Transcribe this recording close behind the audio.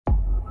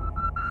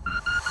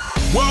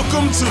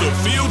Welcome to the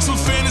Fields of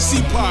Fantasy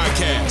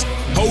podcast,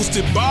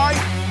 hosted by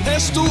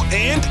Pestle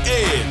and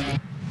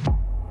Ed.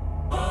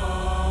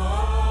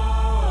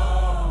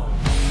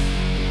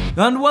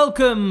 And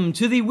welcome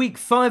to the Week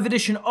 5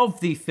 edition of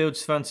the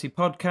Fields Fantasy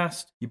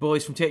podcast. Your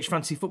boys from TH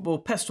Fantasy Football,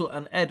 Pestle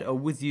and Ed, are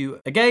with you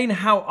again.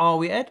 How are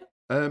we, Ed?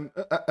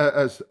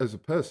 As a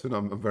person,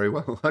 I'm very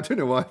well. I don't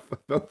know why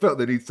I felt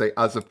the need to say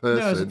as a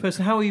person. No, as a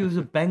person, how are you as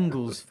a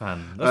Bengals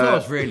fan? That's what I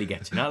was really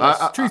getting at.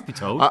 That's, truth be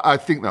told. I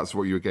think that's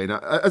what you were getting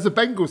at. As a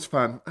Bengals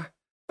fan, I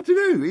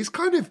don't know. It's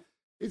kind of...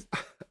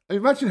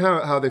 imagine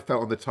how they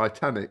felt on the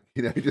Titanic,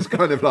 just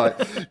kind of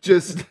like,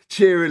 just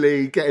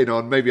cheerily getting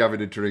on, maybe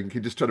having a drink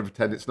and just trying to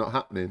pretend it's not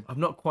happening.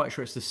 I'm not quite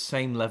sure it's the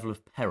same level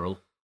of peril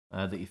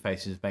that you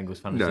face as a Bengals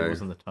fan as it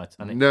was on the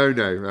Titanic. No.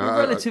 You're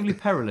relatively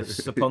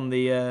perilous upon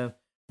the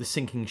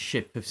sinking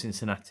ship of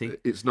Cincinnati.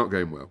 It's not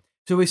going well.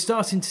 So we're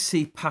starting to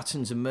see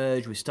patterns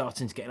emerge. We're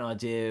starting to get an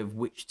idea of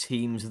which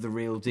teams are the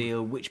real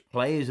deal, which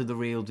players are the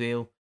real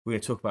deal. We're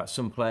going to talk about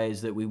some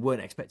players that we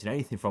weren't expecting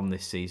anything from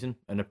this season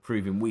and are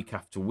proving week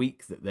after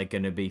week that they're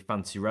going to be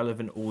fantasy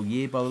relevant all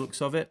year by the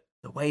looks of it.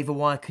 The waiver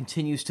wire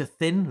continues to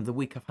thin. The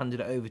week I've handed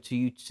it over to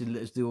you to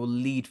as your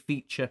lead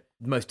feature.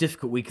 The most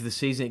difficult week of the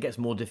season. It gets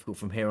more difficult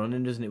from here on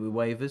in, doesn't it, with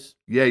waivers?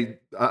 Yeah,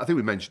 I think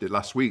we mentioned it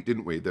last week,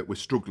 didn't we? That we're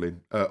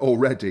struggling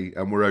already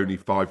and we're only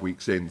 5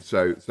 weeks in.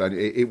 So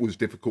it was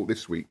difficult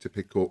this week to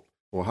pick up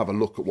or have a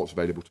look at what's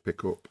available to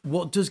pick up.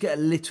 What does get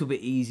a little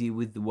bit easier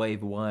with the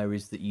waiver wire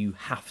is that you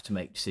have to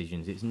make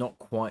decisions. It's not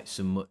quite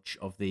so much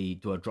of the,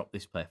 do I drop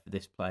this player for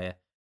this player?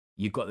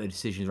 You've got the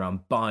decisions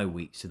around bye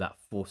week, so that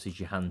forces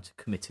your hand to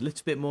commit a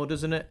little bit more,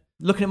 doesn't it?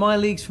 Looking at my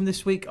leagues from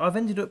this week, I've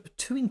ended up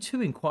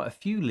 2-2 in quite a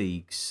few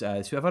leagues. So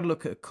I've had a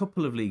look at a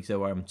couple of leagues, though,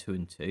 where I'm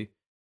 2-2.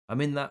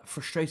 I'm in that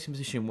frustrating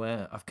position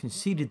where I've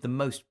conceded the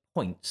most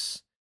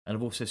points and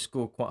I've also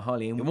scored quite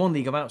highly. In one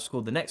league, I've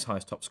outscored the next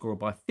highest top scorer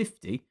by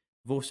 50.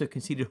 I've also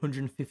conceded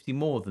 150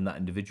 more than that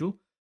individual,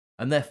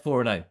 and they're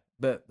 4-0.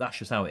 But that's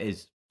just how it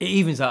is. It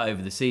evens out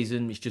over the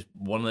season. It's just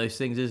one of those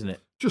things, isn't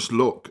it? Just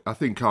look, I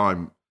think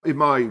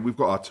we've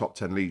got our top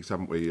 10 leagues,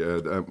 haven't we?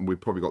 We've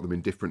probably got them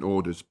in different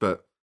orders,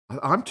 but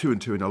I'm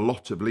 2-2 in a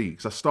lot of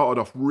leagues. I started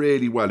off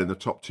really well in the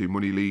top 2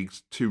 money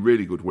leagues, 2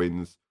 really good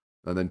wins,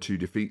 and then 2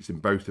 defeats in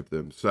both of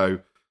them. So,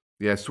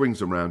 yeah,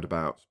 swings and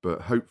roundabouts,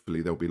 but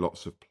hopefully there'll be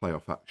lots of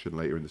playoff action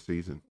later in the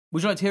season.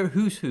 Would you like to hear a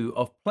who's who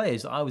of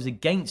players that I was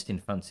against in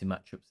fantasy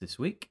matchups this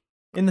week?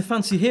 In the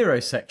Fancy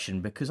Heroes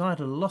section, because I had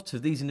a lot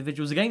of these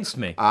individuals against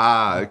me.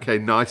 Okay,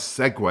 nice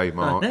segue,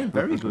 Mark. No,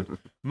 very good.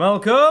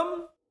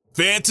 Malcolm.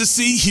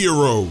 Fantasy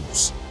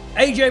Heroes.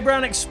 AJ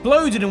Brown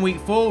exploded in week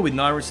 4 with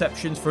 9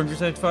 receptions for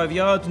 175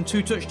 yards and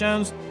 2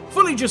 touchdowns,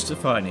 fully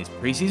justifying his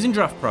preseason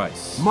draft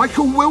price.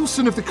 Michael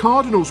Wilson of the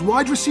Cardinals,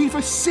 wide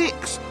receiver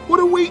 6. What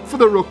a week for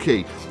the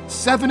rookie.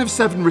 7 of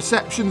 7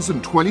 receptions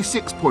and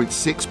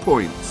 26.6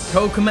 points.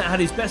 Cole Kmet had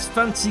his best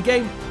fantasy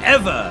game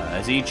ever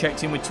as he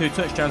checked in with 2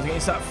 touchdowns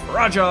against that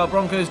fragile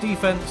Broncos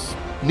defense.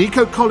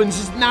 Nico Collins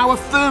is now a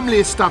firmly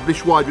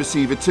established wide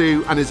receiver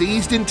 2 and has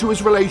eased into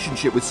his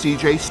relationship with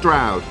CJ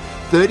Stroud.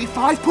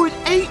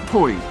 35.8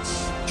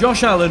 points.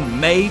 Josh Allen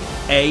made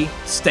a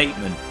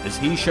statement as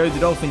he showed the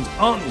Dolphins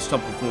aren't the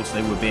stoppable force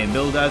they were being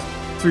billed as.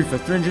 Threw for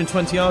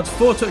 320 yards,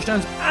 4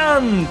 touchdowns,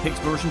 and picked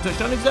a rushing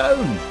touchdown of his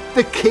own.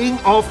 The king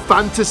of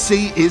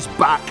fantasy is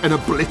back and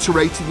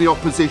obliterating the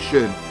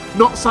opposition.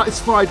 Not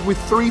satisfied with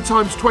 3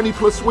 times 20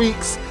 plus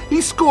weeks,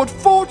 he scored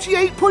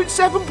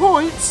 48.7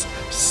 points.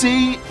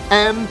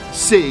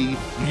 CMC,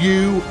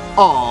 you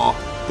are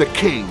the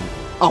king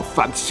of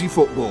fantasy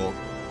football.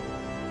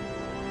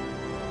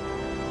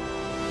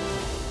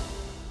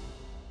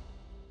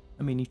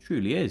 I mean, he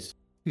truly is.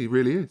 He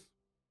really is.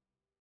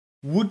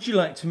 Would you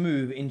like to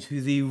move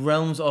into the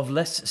realms of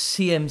less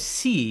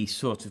CMC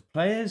sort of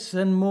players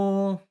and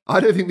more... I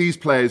don't think these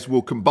players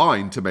will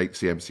combine to make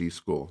CMC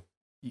score.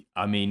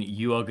 I mean,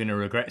 you are going to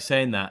regret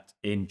saying that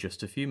in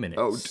just a few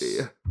minutes. Oh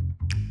dear.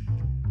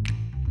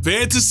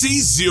 Fantasy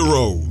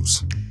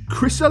Zeros.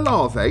 Chris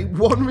Olave,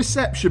 1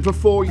 reception for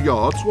 4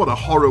 yards. What a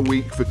horror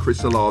week for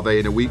Chris Olave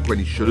in a week when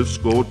he should have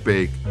scored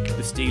big.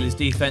 The Steelers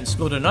defense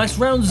scored a nice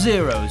round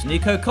 0 as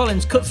Nico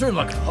Collins cut through him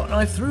like a hot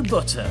knife through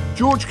butter.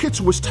 George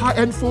Kittle was tight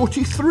end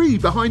 43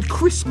 behind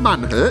Chris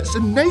Manhertz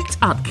and Nate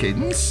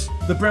Adkins.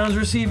 The Browns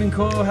receiving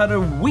corps had a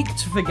week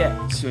to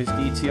forget, so his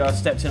DTR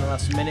stepped in the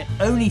last minute.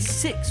 Only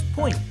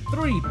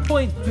 6.3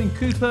 points between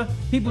Cooper,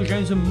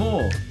 Peoples-Jones and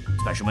Moore.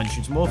 Special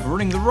mention to Moore for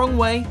running the wrong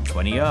way,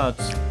 20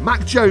 yards.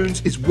 Mac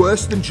Jones is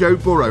worse than Joe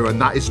Burrow, and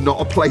that is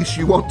not a place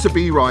you want to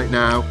be right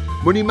now.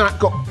 Money Mac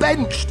got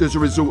benched as a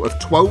result of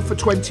 12 for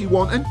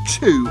 21 and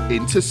 2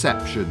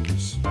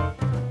 interceptions.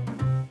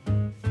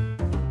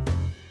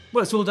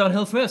 Well, it's all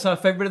downhill from here. That's our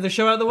favourite of the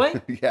show out of the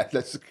way. Yeah,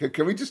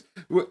 can we just...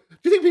 Do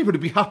you think people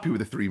would be happy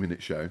with a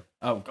 3-minute show?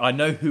 Oh, I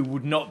know who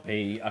would not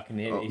be. I can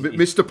hear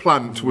Mr.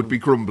 Plant would be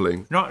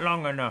grumbling. Not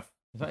long enough.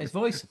 Is that his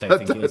voice? I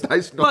don't think it is.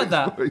 That's not like his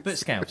that, voice. but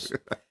Scouse.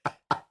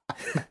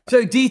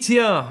 So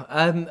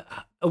DTR,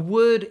 a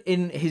word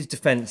in his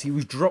defence. He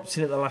was dropped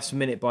in at the last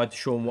minute by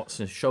Deshaun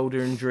Watson's shoulder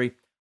injury.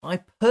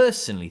 I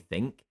personally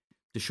think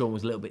Deshaun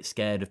was a little bit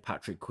scared of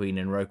Patrick Queen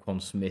and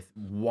Roquan Smith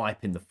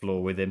wiping the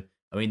floor with him.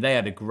 I mean, they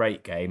had a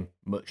great game,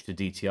 much to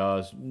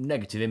DTR's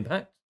negative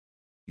impact.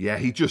 Yeah,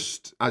 he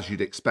just, as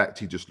you'd expect,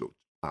 he just looked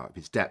out of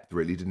his depth,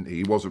 really, didn't he?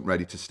 He wasn't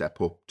ready to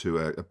step up to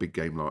a big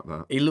game like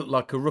that. He looked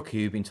like a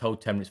rookie who'd been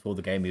told 10 minutes before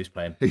the game he was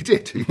playing. He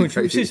did.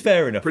 Which is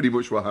fair enough. Pretty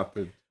much what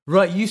happened.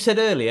 Right, you said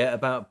earlier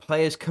about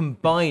players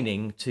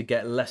combining to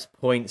get less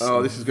points.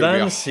 Oh, this is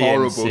going to be a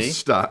horrible CMC.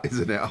 stat,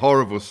 isn't it? A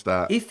horrible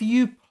stat. If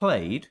you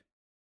played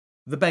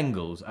the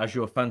Bengals as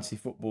your fantasy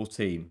football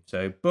team,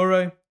 so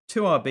Burrow,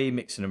 2 RB,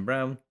 Mixon and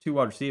Brown, 2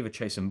 wide receiver,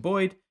 Chase and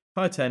Boyd,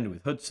 tight end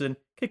with Hudson,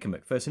 kicker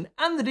McPherson,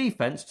 and the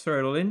defense, throw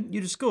it all in,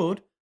 you'd have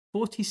scored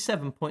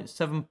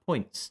 47.7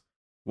 points.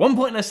 1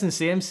 point less than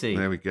CMC.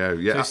 There we go.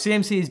 Yeah. So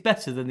CMC is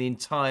better than the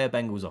entire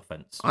Bengals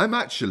offense. I'm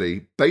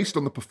actually, based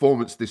on the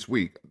performance this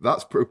week,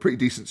 that's a pretty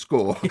decent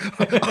score.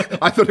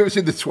 I thought it was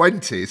in the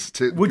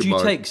 20s. Would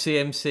you take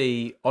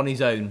CMC on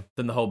his own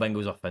than the whole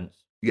Bengals offense?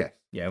 Yes.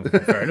 Yeah,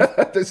 fair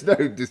enough. There's no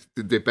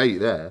debate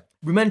there.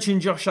 We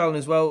mentioned Josh Allen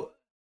as well.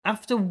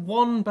 After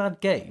one bad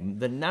game,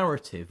 the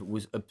narrative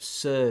was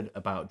absurd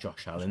about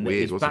Josh Allen.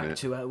 Weird, he's wasn't back it?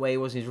 to where he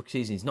was in his rookie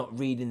season. He's not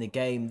reading the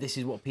game. This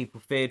is what people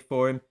feared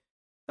for him.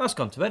 That's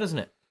gone to bed,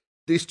 hasn't it?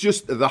 It's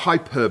just the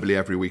hyperbole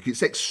every week.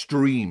 It's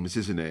extremes,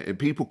 isn't it? And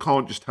people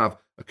can't just have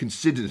a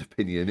considered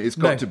opinion. It's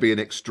got to be an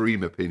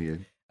extreme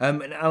opinion.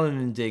 And Allen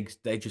and Diggs,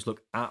 they just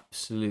look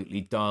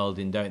absolutely dialed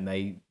in, don't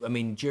they? I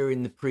mean,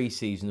 during the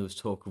preseason, there was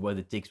talk of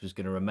whether Diggs was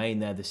going to remain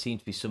there. There seemed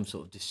to be some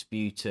sort of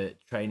dispute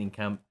at training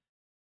camp.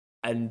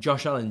 And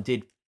Josh Allen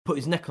did put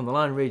his neck on the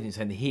line, really,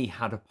 saying that he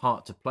had a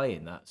part to play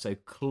in that. So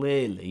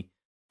clearly,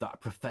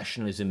 that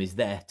professionalism is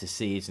there to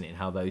see, isn't it, in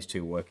how those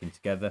two are working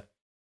together.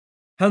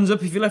 Hands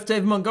up if you left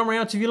David Montgomery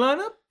out of your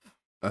lineup.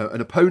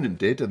 An opponent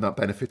did, and that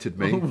benefited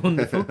me. Oh,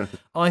 wonderful.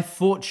 I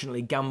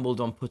fortunately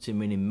gambled on putting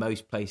him in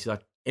most places.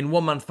 In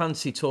one-man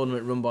fantasy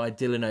tournament run by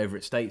Dylan over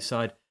at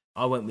Stateside,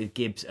 I went with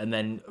Gibbs and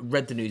then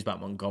read the news about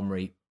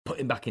Montgomery, put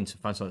him back into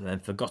fantasy and then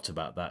forgot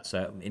about that.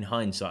 So in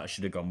hindsight, I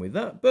should have gone with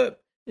that.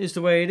 But it's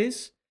the way it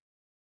is.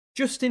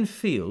 Justin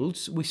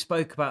Fields, we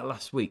spoke about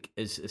last week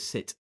as a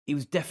sit. He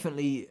was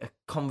definitely a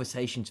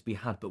conversation to be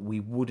had, but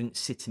we wouldn't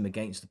sit him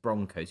against the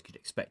Broncos. Could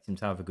expect him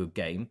to have a good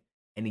game,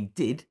 and he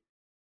did.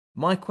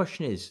 My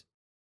question is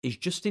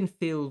Justin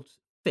Fields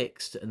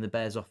fixed and the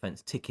Bears'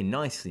 offense ticking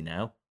nicely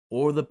now,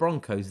 or are the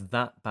Broncos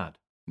that bad?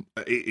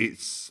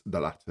 It's the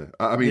latter.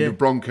 I mean, the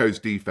Broncos'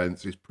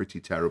 defense is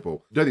pretty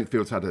terrible. I don't think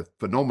Fields had a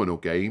phenomenal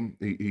game.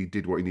 He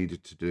did what he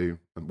needed to do.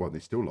 And, well, they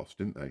still lost,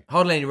 didn't they?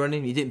 Hardly any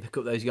running. He didn't pick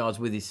up those yards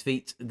with his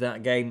feet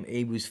that game.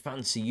 He was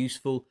fancy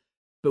useful.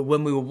 But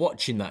when we were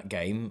watching that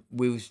game,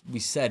 we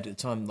said at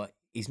the time, like,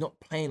 he's not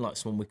playing like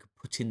someone we could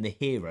put in the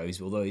heroes,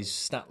 although his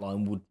stat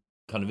line would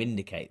kind of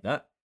indicate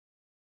that.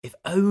 If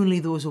only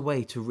there was a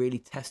way to really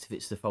test if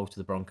it's the fault of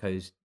the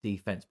Broncos'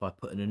 defense by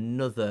putting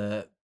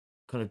another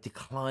kind of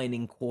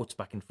declining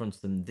quarterback in front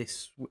of them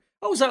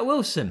Zach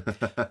Wilson.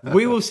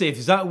 We will see if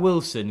Zach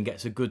Wilson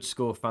gets a good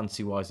score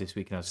fantasy-wise this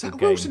week and has a good game.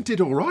 Zach Wilson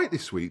did all right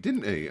this week,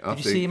 didn't he? Did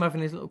you see him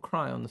having his little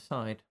cry on the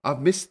side?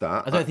 I've missed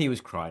that. I don't think he was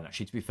crying,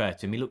 actually, to be fair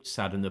to him. He looked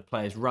sad and the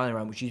players ran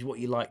around, which is what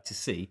you like to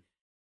see.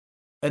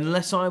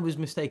 Unless I was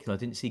mistaken, I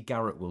didn't see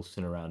Garrett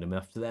Wilson around him.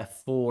 After their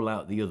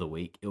fallout the other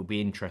week, it'll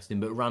be interesting.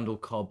 But Randall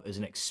Cobb, as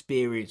an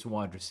experienced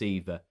wide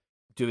receiver,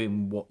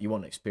 doing what you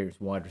want an experienced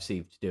wide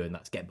receiver to do, and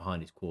that's get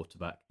behind his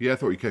quarterback. Yeah, I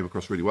thought he came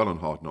across really well on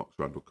Hard Knocks,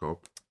 Randall Cobb.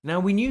 Now,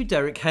 we knew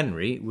Derrick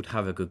Henry would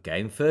have a good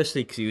game.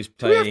 Firstly, because he was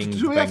playing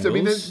do we have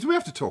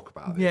to talk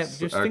about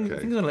this? Yeah, just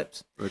fingers on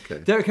lips. Okay.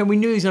 Derrick Henry, we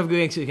knew he's going to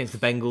have a good game against the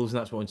Bengals, and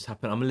that's what wanted to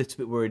happen. I'm a little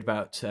bit worried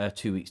about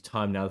 2 weeks'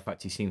 time now, the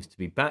fact he seems to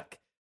be back.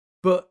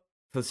 But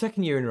for the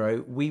second year in a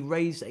row, we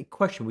raised a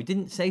question. We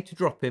didn't say to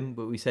drop him,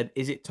 but we said,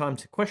 is it time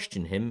to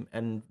question him?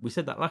 And we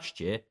said that last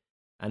year,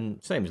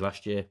 and same as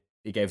last year,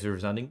 he gave us a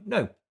resounding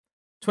no.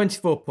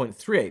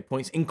 24.38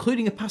 points,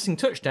 including a passing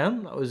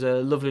touchdown. That was a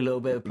lovely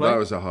little bit of play. That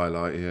was a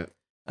highlight, yeah.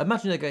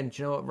 Imagine they're going,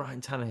 do you know what, Ryan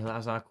Tannehill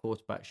as our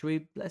quarterback. Should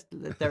we let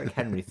Derrick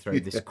Henry throw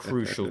this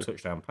crucial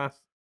touchdown pass?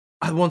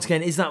 And once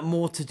again, is that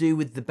more to do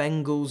with the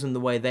Bengals and the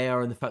way they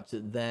are and the fact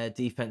that their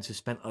defense has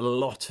spent a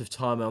lot of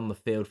time on the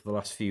field for the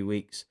last few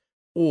weeks?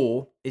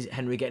 Or is it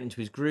Henry getting into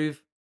his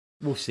groove?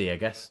 We'll see, I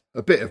guess.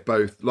 A bit of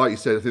both. Like you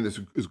said, I think there's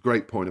a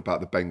great point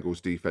about the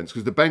Bengals defense,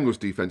 because the Bengals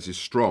defense is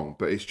strong,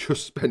 but it's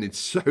just spending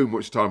so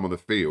much time on the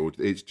field.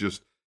 It's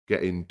just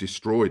getting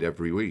destroyed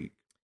every week.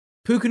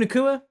 Puka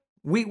Nacua,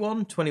 week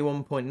 1,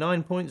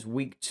 21.9 points.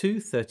 Week 2,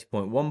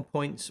 30.1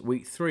 points.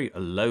 Week 3, a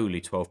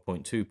lowly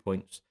 12.2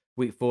 points.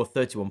 Week 4,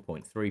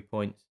 31.3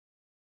 points.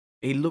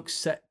 He looks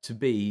set to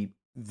be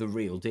the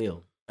real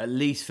deal. At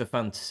least for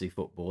fantasy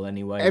football,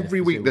 anyway.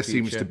 Every week there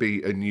seems to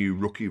be a new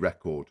rookie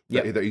record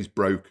that he's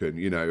broken,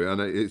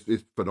 and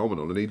it's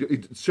phenomenal. And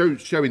he's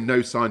showing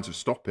no signs of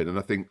stopping. And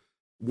I think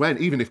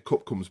even if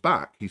Kupp comes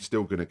back, he's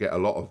still going to get a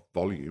lot of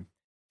volume.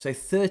 So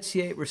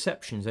 38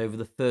 receptions over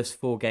the first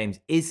 4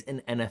 games is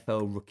an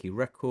NFL rookie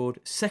record.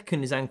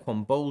 Second is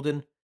Anquan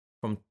Bolden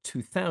from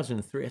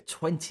 2003, a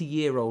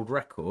 20-year-old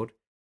record.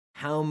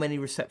 How many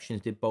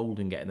receptions did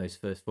Bolden get in those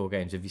first 4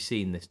 games? Have you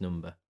seen this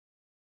number?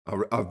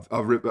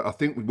 I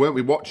think we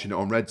weren't watching it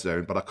on Red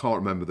Zone, but I can't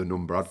remember the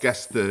number. I'd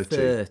guess 30.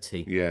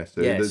 30. Yeah,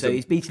 So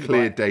he's beaten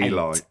clear by 8.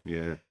 daylight.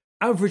 Yeah.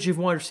 Average of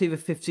wide receiver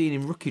 15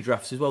 in rookie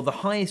drafts as well. The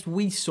highest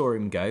we saw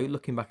him go,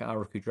 looking back at our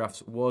rookie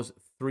drafts, was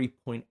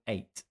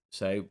 3.8.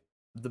 So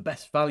the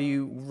best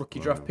value rookie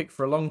draft pick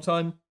for a long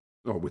time.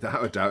 Oh,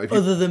 without a doubt.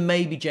 Other than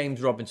maybe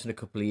James Robinson a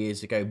couple of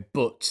years ago,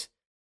 but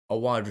a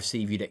wide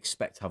receiver you'd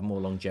expect to have more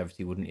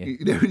longevity, wouldn't you?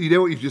 You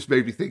know what you've just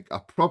made me think? I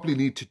probably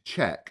need to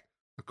check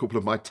a couple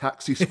of my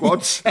taxi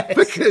squads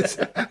because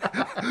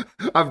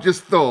I've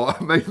just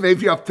thought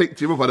maybe I've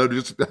picked him up and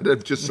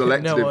I've just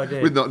selected him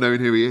idea. with not knowing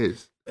who he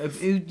is.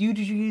 Who did you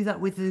do that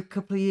with a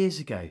couple of years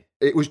ago?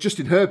 It was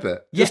Justin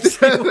Herbert. Yes,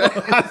 Justin Herbert.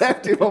 I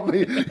left him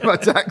on my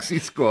taxi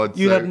squad.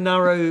 You had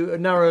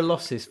narrow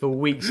losses for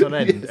weeks on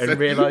end and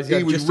realised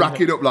he was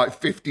racking up like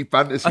 50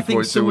 fantasy points a week. I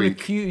think someone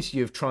accused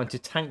you of trying to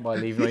tank by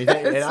leaving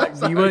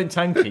on. You weren't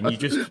tanking, you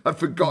just I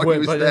forgot he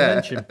was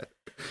there.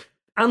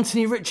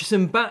 Anthony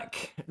Richardson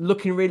back,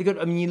 looking really good.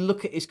 I mean, you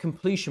look at his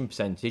completion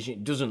percentage,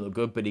 it doesn't look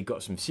good, but he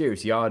got some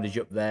serious yardage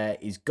up there.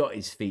 He's got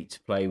his feet to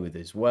play with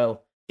as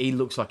well. He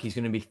looks like he's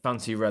going to be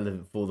fantasy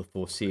relevant for the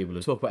foreseeable.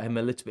 We'll talk about him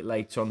a little bit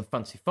later on the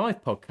Fantasy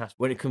 5 podcast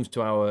when it comes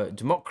to our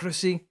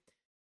democracy.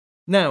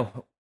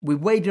 Now, we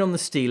weighed in on the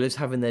Steelers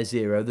having their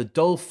 0. The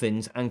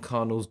Dolphins and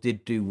Cardinals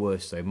did do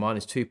worse, though.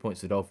 -2 points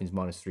for the Dolphins,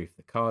 -3 for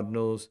the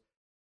Cardinals.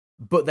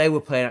 But they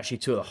were playing actually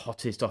 2 of the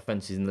hottest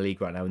offenses in the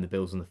league right now in the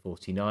Bills and the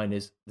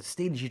 49ers. The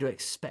Steelers you'd have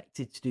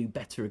expected to do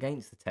better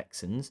against the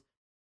Texans.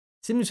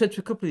 Similar said to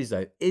a couple of these,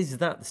 though, is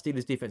that the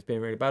Steelers' defense being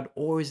really bad,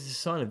 or is it a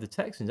sign of the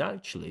Texans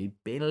actually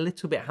being a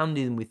little bit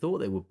handier than we thought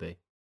they would be?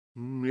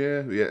 Yeah.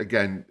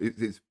 Again,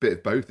 it's a bit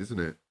of both, isn't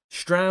it?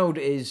 Stroud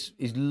is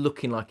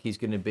looking like he's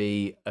going to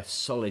be a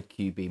solid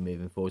QB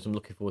moving forward. I'm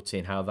looking forward to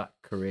seeing how that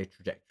career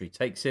trajectory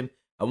takes him.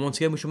 And once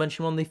again, we shall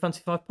mention him on the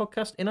Fantasy 5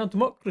 podcast in our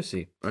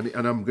democracy. And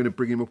I'm going to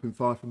bring him up in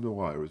 5 from the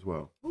wire as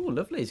well. Oh,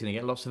 lovely. He's going to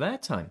get lots of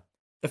airtime.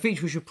 A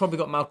feature we should probably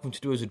got Malcolm to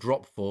do as a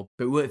drop for,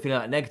 but we weren't feeling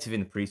that negative in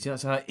the pre-season.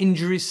 That's our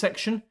injuries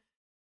section.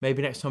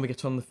 Maybe next time we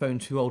get on the phone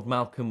to old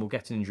Malcolm, we'll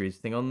get an injuries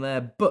thing on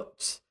there.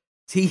 But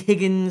T.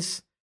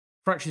 Higgins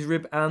fractures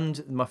rib,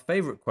 and my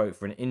favourite quote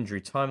for an injury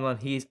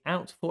timeline, he is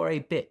out for a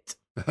bit.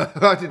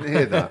 I didn't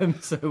hear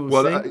that. So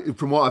we'll see.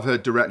 From what I've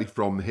heard directly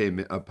from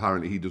him,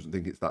 apparently he doesn't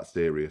think it's that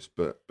serious,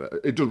 but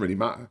it doesn't really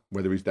matter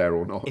whether he's there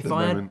or not. If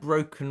I had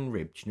broken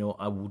ribs, you know what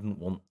I wouldn't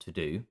want to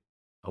do?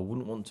 I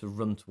wouldn't want to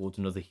run towards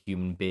another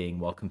human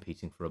being while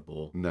competing for a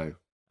ball. No.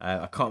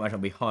 I can't imagine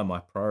it'll be high on my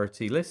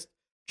priority list.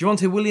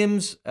 Javonte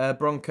Williams,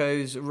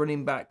 Broncos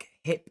running back,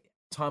 hip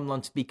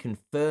timeline to be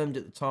confirmed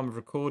at the time of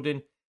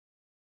recording.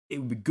 It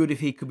would be good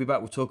if he could be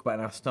back. We'll talk about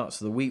in our starts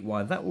of the week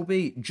why that will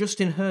be.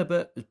 Justin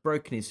Herbert has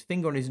broken his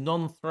finger on his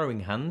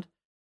non-throwing hand.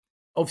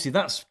 Obviously,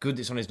 that's good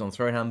it's on his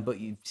non-throwing hand,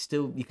 but you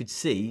could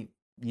see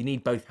you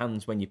need both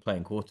hands when you're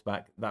playing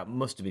quarterback. That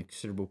must have been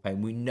considerable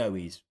pain. We know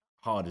he's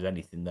hard as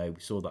anything, though. We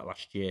saw that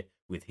last year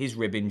with his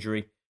rib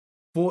injury.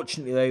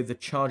 Fortunately, though, the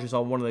Chargers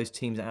are one of those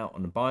teams out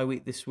on a bye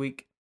week this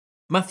week.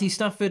 Matthew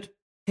Stafford,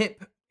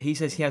 hip. He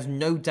says he has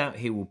no doubt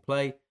he will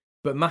play.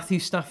 But Matthew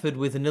Stafford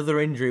with another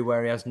injury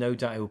where he has no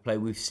doubt he will play.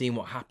 We've seen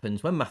what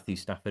happens when Matthew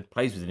Stafford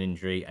plays with an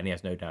injury and he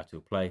has no doubt he'll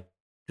play.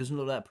 Doesn't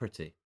look that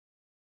pretty.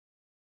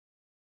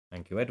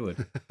 Thank you,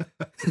 Edward.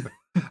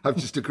 I've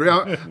just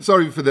agreed.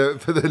 Sorry for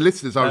the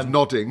listeners. I was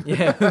nodding.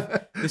 Yeah,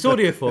 this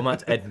audio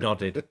format, Ed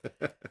nodded.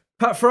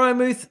 Pat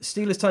Freiermuth,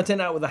 Steelers tight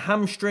end out with a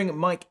hamstring.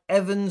 Mike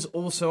Evans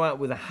also out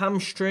with a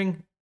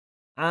hamstring.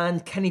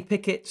 And Kenny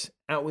Pickett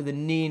out with a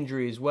knee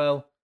injury as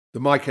well. The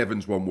Mike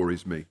Evans one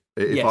worries me.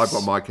 If I've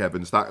got Mike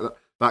Evans,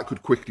 that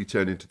could quickly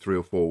turn into 3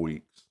 or 4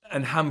 weeks.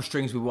 And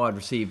hamstrings with wide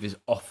receivers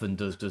often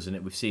does, doesn't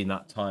it? We've seen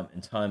that time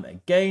and time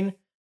again.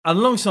 And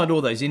alongside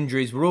all those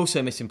injuries, we're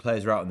also missing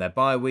players who are out on their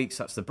bye weeks.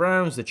 That's the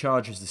Browns, the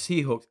Chargers, the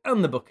Seahawks,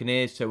 and the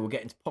Buccaneers. So we'll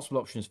get into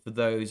possible options for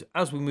those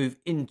as we move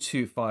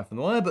into 5 from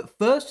the wire. But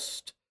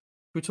first,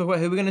 we talk about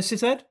who we're going to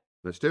sit, Ed?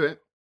 Let's do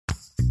it.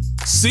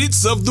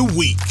 Sits of the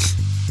week.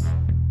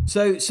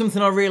 So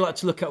something I really like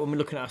to look at when we're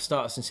looking at our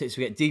starters and sits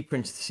we get deeper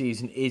into the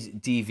season is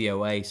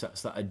DVOA. So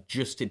that's that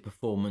adjusted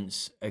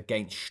performance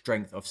against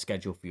strength of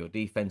schedule for your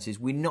defenses.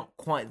 We're not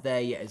quite there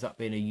yet as that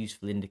being a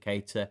useful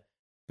indicator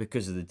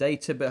because of the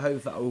data, but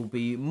hope that will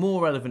be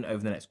more relevant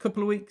over the next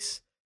couple of weeks.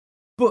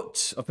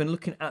 But I've been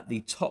looking at the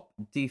top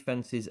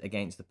defenses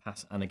against the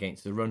pass and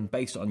against the run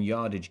based on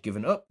yardage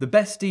given up. The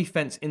best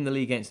defense in the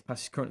league against the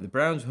pass is currently the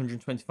Browns,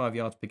 125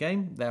 yards per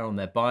game. They're on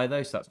their bye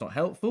though, so that's not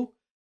helpful.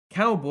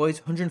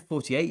 Cowboys,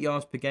 148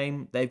 yards per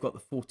game. They've got the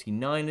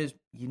 49ers.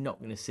 You're not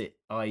going to sit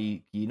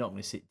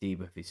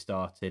Debo if he's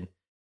starting.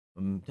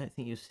 Don't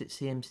think you'll sit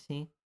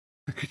CMC.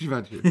 Could you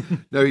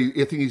imagine? No, I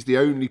think he's the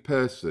only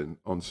person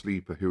on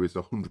Sleeper who is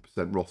 100%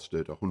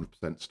 rostered,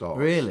 100% starts.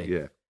 Really?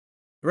 Yeah.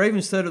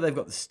 Ravens third, they've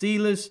got the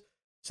Steelers.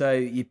 So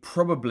you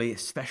probably,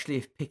 especially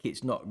if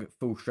Pickett's not at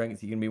full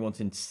strength, you're going to be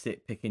wanting to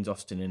sit Pickens,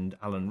 Austin, and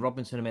Allen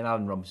Robinson. I mean,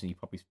 Allen Robinson, you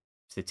probably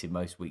sit him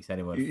most weeks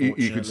anyway.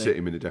 You could sit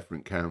him in a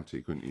different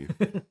county, couldn't you?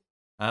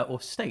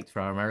 or state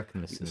for our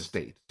American listeners.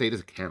 State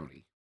is a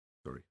county.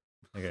 Sorry.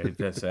 Okay,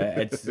 that's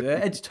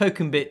Ed's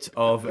token bit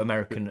of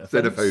American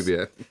offence.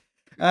 Xenophobia.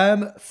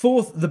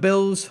 Fourth, the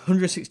Bills,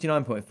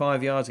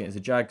 169.5 yards against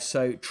the Jags.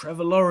 So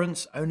Trevor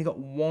Lawrence only got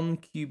one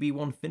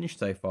QB1 finish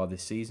so far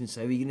this season.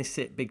 So you're going to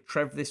sit Big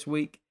Trev this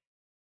week.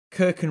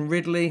 Kirk and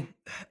Ridley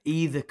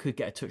either could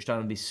get a touchdown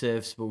and be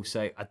serviceable.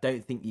 So I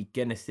don't think you're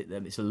going to sit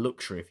them. It's a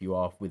luxury if you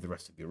are with the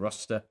rest of your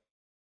roster.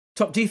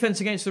 Top defense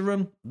against the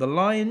run, the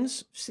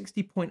Lions,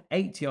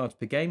 60.8 yards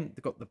per game.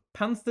 They've got the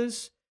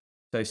Panthers.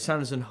 So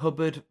Sanders and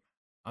Hubbard.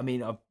 I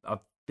mean, I've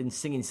been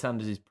singing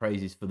Sanders'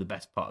 praises for the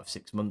best part of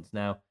 6 months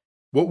now.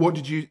 What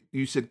did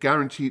you said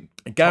guaranteed?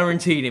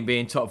 Guaranteed him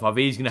being top 5.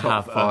 He's going to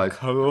have five. a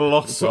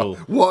colossal...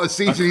 What a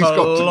season he's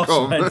got to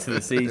come. End to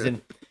the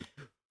season.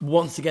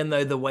 Once again,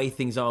 though, the way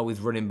things are with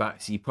running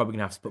backs, you're probably going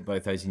to have to put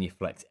both those in your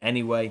flex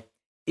anyway.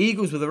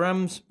 Eagles with the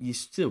Rams, you're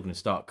still going to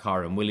start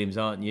Kyren Williams,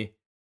 aren't you?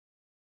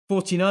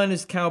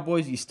 49ers,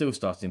 Cowboys, you're still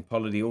starting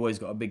Pollard. He always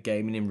got a big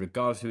game in him,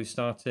 regardless of who's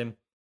starting.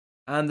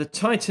 And the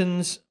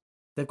Titans,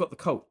 they've got the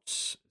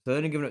Colts. They're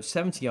only giving up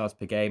 70 yards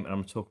per game, and I'm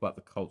going to talk about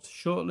the Colts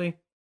shortly.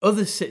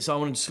 Other sits I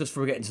want to discuss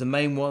before we get into the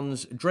main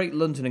ones, Drake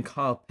London and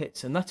Kyle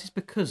Pitts, and that is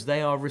because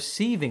they are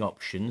receiving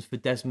options for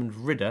Desmond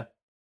Ridder.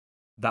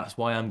 That's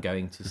why I'm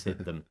going to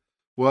sit them.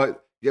 Well,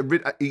 yeah,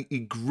 he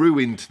grew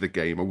into the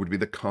game, or would be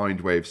the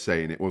kind way of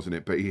saying it, wasn't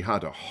it? But he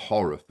had a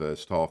horror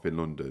first half in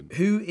London.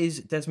 Who is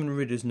Desmond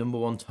Ridder's number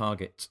one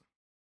target?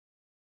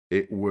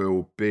 It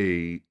will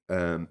be...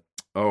 I'm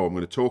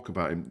going to talk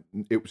about him.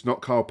 It was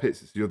not Kyle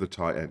Pitts, it's the other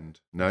tight end.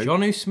 No?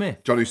 Jonnu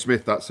Smith. Jonnu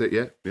Smith, that's it,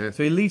 yeah.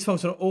 So he leads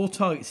Fox on all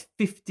targets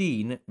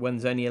 15, when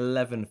there's only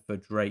 11 for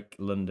Drake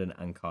London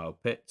and Kyle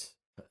Pitts.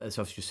 That's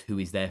obviously just who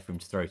he's there for him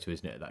to throw to,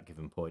 isn't it, at that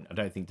given point? I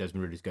don't think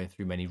Desmond Ridder's going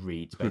through many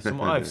reads based on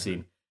what I've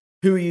seen.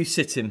 Who are you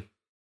sitting?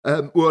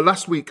 Well,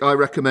 last week I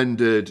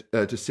recommended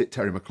to sit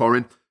Terry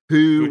McLaurin,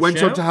 who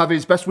went on to have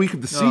his best week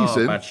of the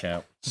season. Bad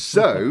shout.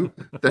 So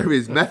there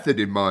is method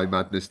in my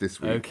madness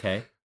this week.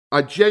 Okay.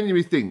 I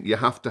genuinely think you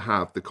have to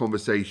have the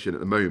conversation at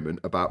the moment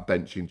about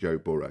benching Joe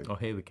Burrow. Oh,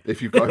 here we go.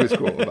 If you've got his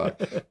quarterback.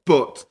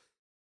 But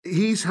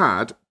he's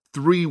had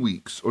 3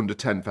 weeks under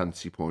 10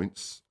 fantasy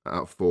points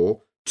out of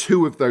 4.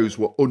 2 of those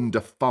were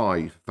under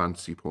 5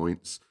 fantasy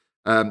points.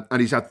 And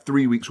he's had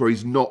 3 weeks where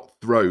he's not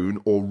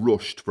thrown or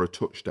rushed for a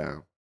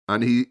touchdown.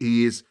 And he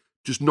is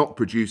just not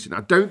producing.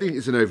 I don't think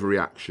it's an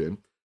overreaction.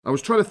 I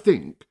was trying to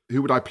think,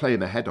 who would I play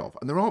him ahead of?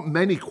 And there aren't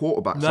many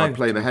quarterbacks I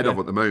play him ahead of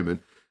at the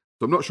moment.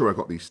 So I'm not sure I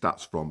got these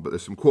stats from, but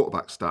there's some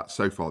quarterback stats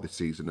so far this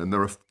season. And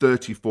there are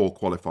 34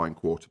 qualifying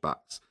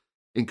quarterbacks.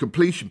 In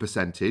completion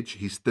percentage,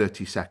 he's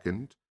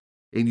 32nd.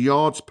 In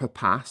yards per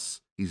pass,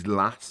 he's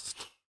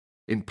last.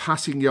 In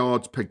passing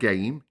yards per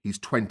game, he's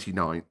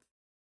 29th.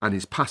 And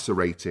his passer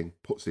rating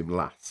puts him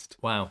last.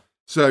 Wow.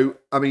 So,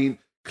 I mean,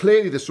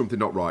 clearly there's something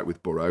not right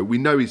with Burrow. We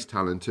know he's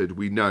talented.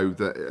 We know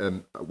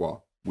that,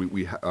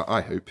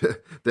 I hope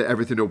that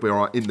everything will be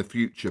all right in the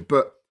future.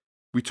 But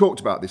we talked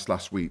about this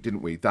last week,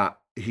 didn't we? That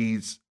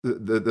he's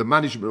the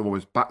management have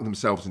almost backed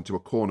themselves into a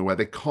corner where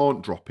they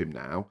can't drop him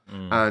now.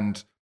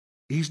 And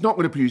he's not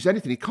going to produce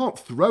anything. He can't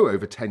throw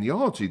over 10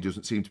 yards. He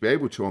doesn't seem to be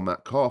able to on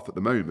that calf at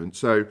the moment.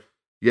 So,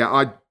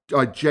 yeah,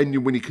 I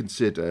genuinely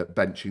consider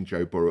benching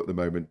Joe Burrow at the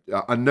moment.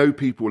 I know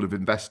people will have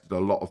invested a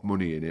lot of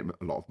money in him,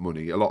 a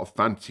lot of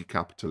fantasy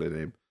capital in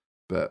him,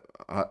 but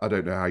I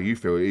don't know how you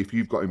feel. If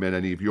you've got him in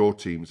any of your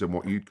teams and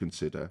what you'd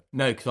consider.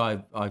 No,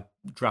 because I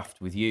draft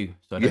with you,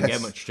 so I don't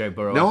get much Joe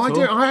Burrow. No, I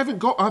don't.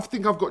 I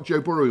think I've got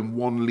Joe Burrow in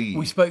one league.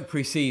 We spoke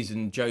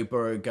pre-season. Joe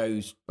Burrow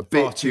goes a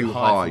bit far too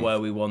high for where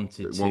we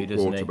wanted to,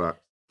 doesn't he?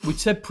 We'd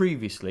said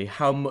previously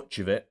how much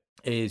of it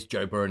is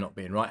Joe Burrow not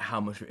being right, how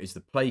much of it is the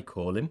play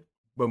calling.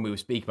 When we were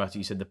speaking about it,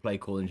 you said the play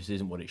calling just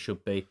isn't what it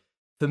should be.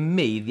 For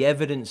me, the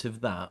evidence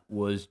of that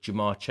was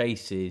Jamar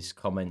Chase's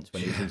comments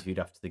when he was interviewed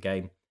after the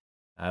game,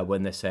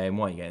 when they're saying,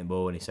 "Why aren't you getting the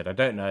ball?" And he said, "I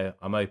don't know.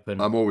 I'm open.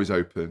 I'm always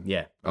open."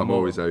 Yeah, I'm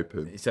always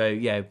open. So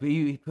yeah, but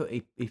he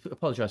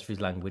apologised for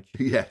his language.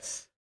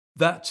 Yes.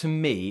 That to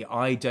me,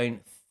 I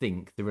don't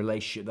think the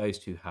relationship those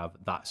two have.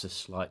 That's a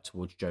slight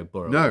towards Joe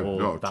Burrow. No, or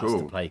not at that's all.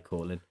 the play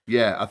calling.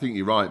 Yeah, I think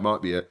you're right. It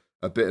might be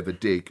a bit of a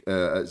dig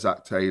at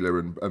Zach Taylor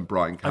and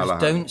Brian Callahan. I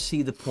just don't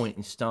see the point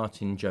in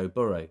starting Joe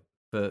Burrow,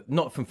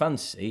 not from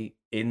fantasy,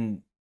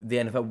 in the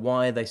NFL.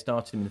 Why are they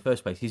starting him in the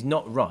first place? He's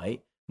not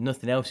right.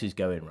 Nothing else is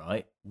going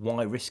right.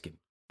 Why risk him?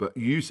 But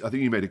I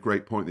think you made a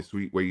great point this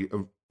week where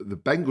the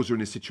Bengals are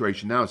in a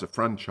situation now as a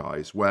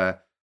franchise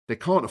where they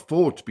can't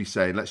afford to be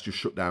saying, let's just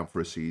shut down for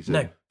a season.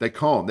 No. They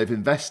can't. They've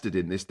invested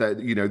in this.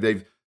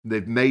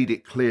 They've made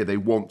it clear they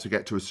want to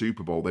get to a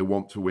Super Bowl. They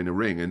want to win a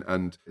ring,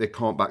 and they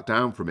can't back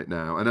down from it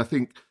now. And I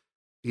think,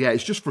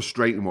 it's just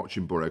frustrating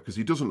watching Burrow because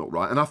he doesn't look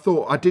right. And I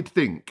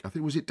think,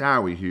 was it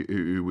Dowie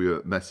who we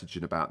were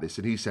messaging about this,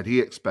 and he said he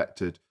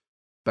expected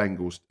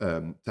Bengals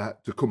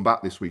to come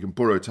back this week and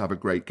Burrow to have a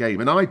great game.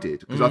 And I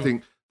did, because I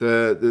think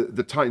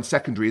the Titans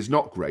secondary is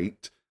not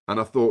great, and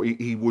I thought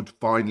he would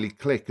finally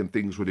click and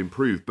things would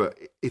improve. But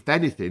if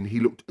anything, he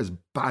looked as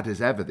bad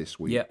as ever this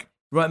week. Yep.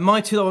 Right,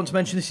 my two that I want to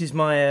mention, this is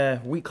my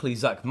weekly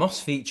Zach Moss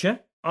feature.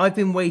 I've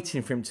been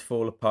waiting for him to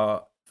fall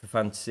apart for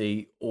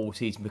fantasy all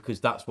season because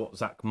that's what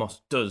Zach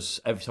Moss does.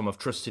 Every time I've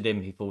trusted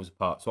him, he falls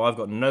apart. So I've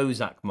got no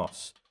Zach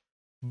Moss.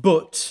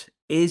 But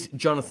is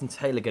Jonathan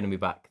Taylor going to be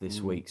back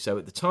this week? So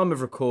at the time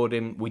of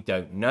recording, we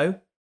don't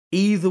know.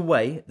 Either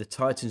way, the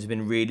Titans have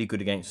been really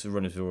good against the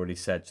run, as we've already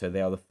said. So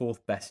they are the 4th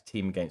best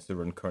team against the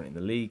run currently in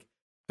the league.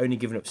 Only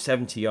giving up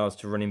 70 yards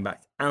to running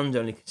backs and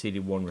only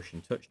conceded 1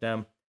 rushing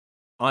touchdown.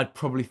 I'd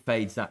probably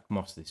fade Zach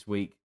Moss this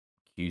week.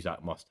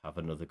 Zach Moss to have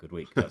another good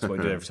week. That's what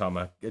I do every time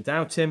I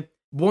doubt him.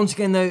 Once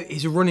again, though,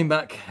 he's a running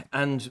back,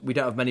 and we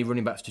don't have many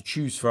running backs to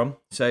choose from.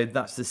 So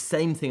that's the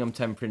same thing I'm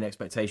tempering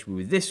expectation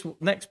with this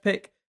next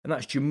pick, and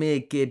that's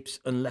Jahmyr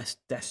Gibbs, unless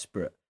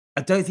desperate.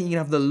 I don't think you can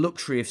have the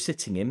luxury of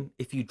sitting him.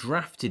 If you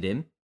drafted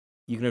him,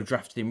 you can have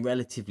drafted him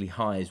relatively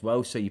high as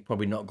well, so you've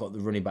probably not got the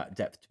running back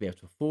depth to be able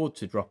to afford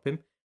to drop him.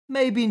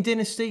 Maybe in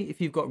Dynasty, if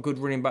you've got good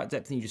running back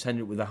depth and you just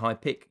ended up with a high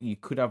pick, you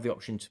could have the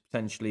option to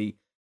potentially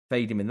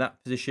fade him in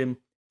that position.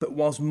 But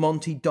whilst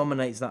Monty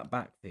dominates that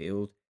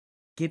backfield,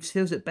 Gibbs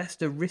feels at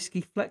best a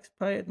risky flex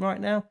player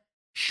right now.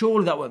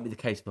 Surely that won't be the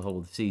case for the whole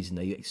of the season,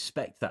 though. You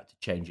expect that to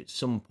change at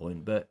some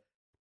point, but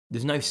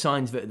there's no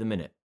signs of it at the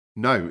minute.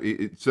 No,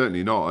 it's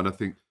certainly not. And I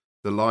think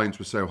the lines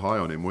were so high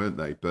on him, weren't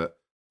they? But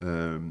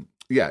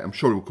yeah, I'm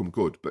sure he'll come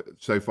good. But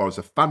so far as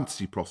a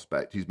fantasy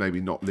prospect, he's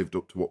maybe not lived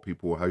up to what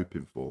people were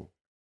hoping for.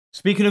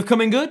 Speaking of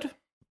coming good,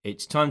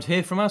 it's time to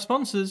hear from our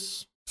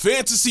sponsors.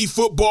 Fantasy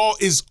football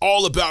is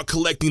all about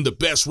collecting the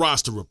best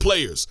roster of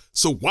players,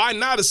 so why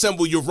not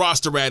assemble your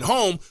roster at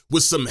home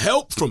with some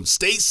help from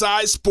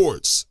Stateside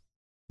Sports?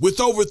 With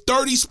over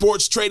 30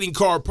 sports trading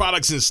card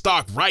products in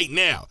stock right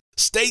now,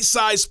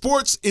 Stateside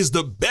Sports is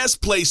the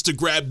best place to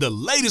grab the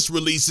latest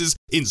releases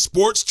in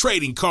sports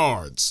trading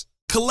cards.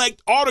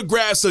 Collect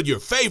autographs of your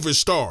favorite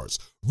stars,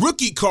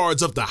 rookie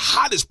cards of the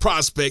hottest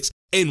prospects,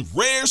 and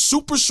rare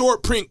super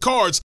short print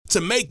cards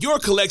to make your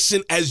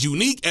collection as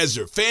unique as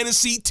your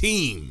fantasy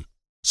team.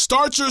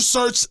 Start your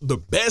search the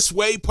best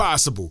way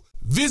possible.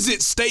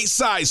 Visit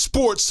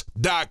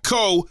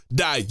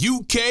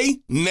statesidesports.co.uk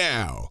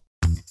now.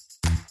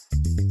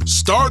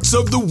 Starts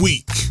of the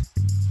week.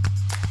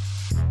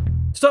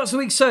 Starts the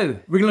week, so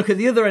we're going to look at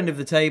the other end of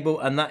the table,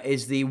 and that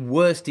is the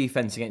worst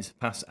defense against the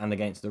pass and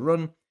against the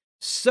run.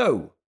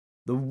 So,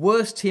 the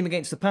worst team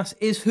against the pass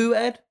is who,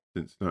 Ed?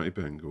 Cincinnati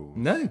Bengals.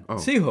 No,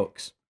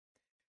 Seahawks.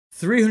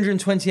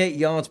 328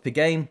 yards per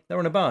game. They're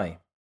on a bye.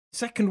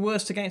 Second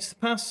worst against the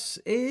pass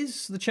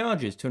is the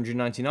Chargers.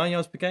 299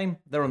 yards per game.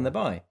 They're on their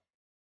bye.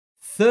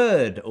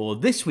 Third, or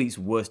this week's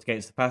worst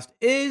against the pass,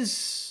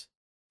 is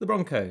the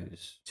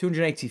Broncos.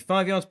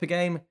 285 yards per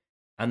game,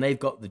 and they've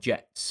got the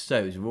Jets.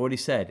 So, as we've already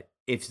said,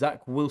 if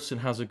Zach Wilson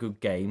has a good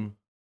game,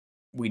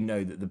 we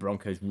know that the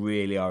Broncos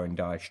really are in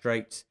dire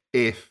straits.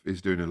 If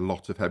is doing a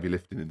lot of heavy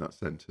lifting in that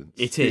sentence.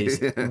 It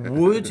is.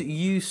 Would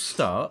you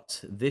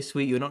start this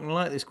week? You're not going to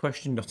like this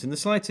question, not in the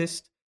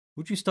slightest.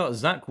 Would you start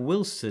Zach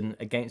Wilson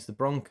against the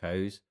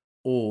Broncos,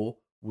 or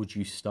would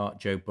you start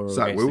Joe Burrow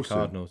against the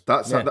Cardinals?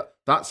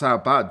 That's how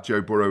bad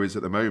Joe Burrow is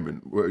at the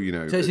moment. You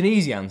know, so it's an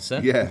easy answer,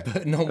 yeah,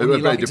 but not one you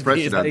like to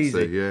be that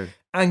easy. Yeah.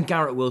 And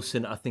Garrett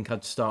Wilson, I think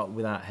I'd start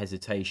without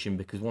hesitation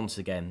because once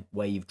again,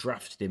 where you've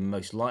drafted him,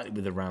 most likely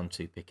with a round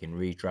 2 pick in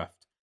redraft,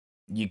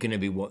 you're going to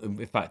be,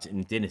 in fact,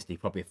 in Dynasty,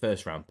 probably a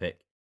first-round pick.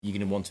 You're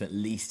going to want him at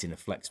least in a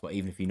flex spot,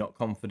 even if you're not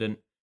confident.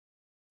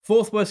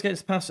 Fourth worst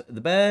against the pass,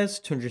 the Bears,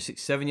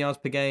 267 yards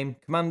per game.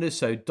 Commanders,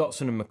 so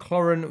Dotson and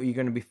McLaurin, you're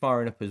going to be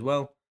firing up as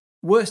well.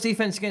 Worst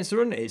defense against the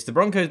run, it's the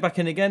Broncos back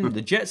in again.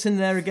 The Jets in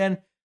there again.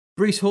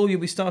 Breece Hall,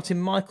 you'll be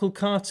starting Michael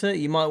Carter.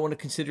 You might want to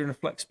consider in a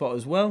flex spot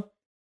as well.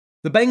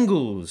 The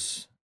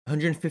Bengals,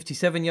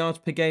 157 yards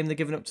per game they're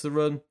giving up to the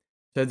run.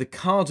 So the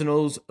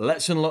Cardinals,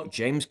 let's unlock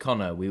James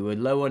Conner. We were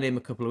low on him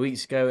a couple of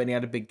weeks ago and he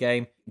had a big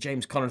game.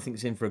 James Conner, I think,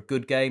 is in for a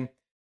good game.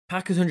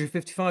 Packers,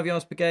 155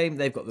 yards per game.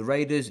 They've got the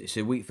Raiders. It's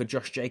a week for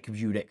Josh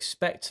Jacobs, you would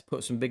expect to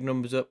put some big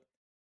numbers up.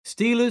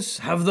 Steelers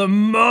have the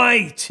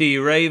mighty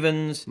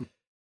Ravens.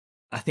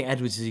 I think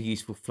Edwards is a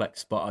useful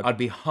flex spot. I'd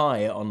be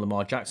higher on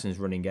Lamar Jackson's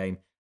running game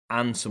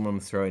and someone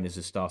throwing as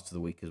a start of the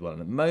week as well at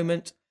the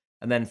moment.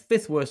 And then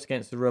fifth worst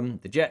against the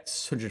run, the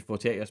Jets,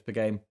 148 yards per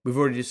game. We've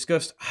already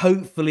discussed.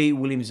 Hopefully,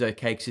 Williams is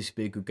okay because this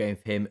will be a good game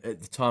for him.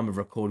 At the time of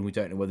recording, we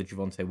don't know whether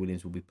Javonte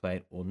Williams will be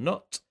playing or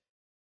not.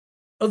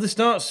 Other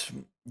starts,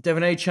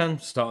 Devon Achane,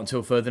 start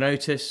until further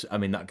notice. I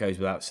mean, that goes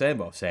without saying,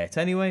 but I'll say it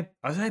anyway.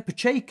 Isaiah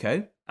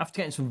Pacheco, after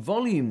getting some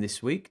volume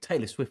this week,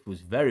 Taylor Swift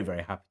was very,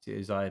 very happy to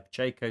Isaiah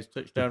Pacheco's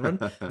touchdown run.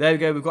 There we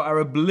go. We've got our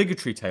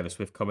obligatory Taylor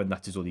Swift comment.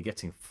 That is all you're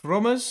getting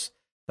from us.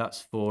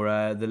 That's for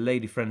the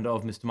lady friend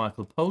of Mr.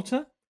 Michael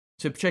Poulter.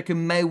 So Pacheco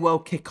may well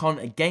kick on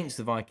against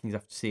the Vikings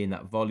after seeing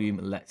that volume.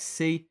 Let's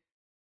see.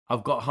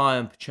 I've got high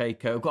on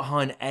Pacheco. I've got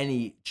high on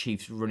any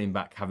Chiefs running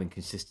back having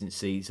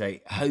consistency. So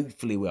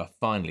hopefully we are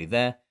finally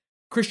there.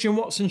 Christian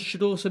Watson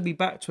should also be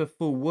back to a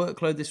full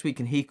workload this week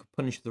and he could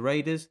punish the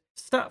Raiders.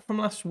 Stat from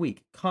last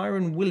week.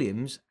 Kyren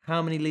Williams,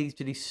 how many leagues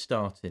did he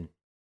start in?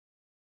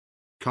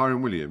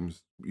 Kyren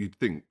Williams, you'd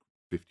think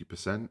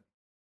 50%?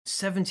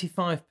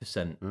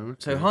 75%. Okay.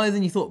 So higher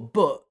than you thought,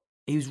 but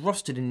He was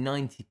rostered in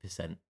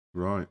 90%.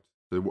 Right.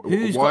 So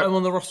Who's got him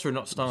on the roster and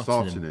not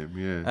starting him?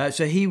 Yeah.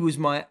 So he was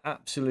my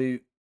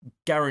absolute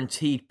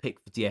guaranteed pick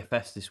for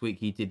DFS this week.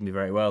 He did me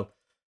very well.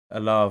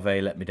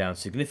 Olave let me down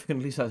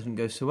significantly, so that didn't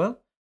go so well.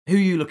 Who are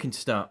you looking to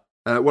start?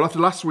 Well, after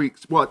last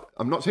week's... Well,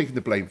 I'm not taking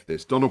the blame for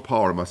this. Donald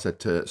Parham, I said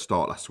to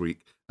start last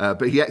week,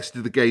 but he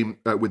exited the game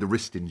with a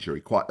wrist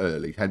injury quite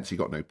early, hence he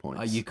got no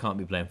points. You can't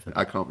be blamed for that.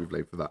 I can't be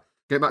blamed for that.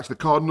 Getting back to the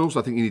Cardinals,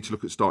 I think you need to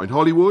look at starting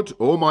Hollywood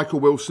or Michael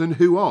Wilson,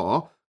 who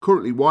are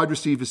currently wide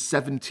receivers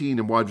 17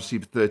 and wide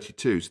receiver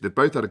 32. So they've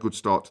both had a good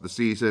start to the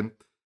season.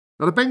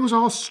 Now, the Bengals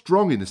are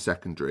strong in the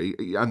secondary,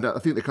 and I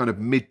think they're kind of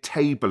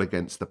mid-table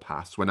against the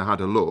pass when I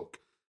had a look.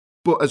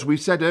 But as we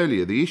said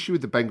earlier, the issue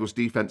with the Bengals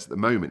defense at the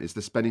moment is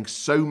they're spending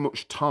so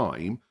much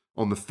time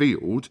on the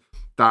field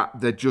that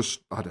they're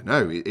just, I don't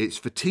know, it's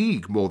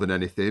fatigue more than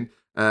anything.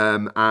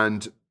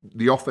 And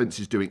the offense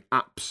is doing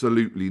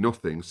absolutely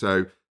nothing.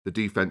 So the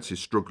defense is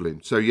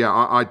struggling. So yeah,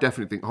 I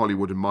definitely think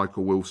Hollywood and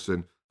Michael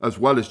Wilson, as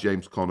well as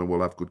James Conner,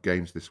 will have good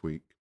games this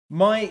week.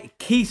 My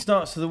key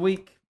starts of the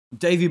week,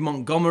 David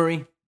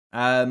Montgomery.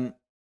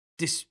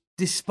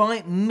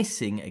 Despite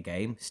missing a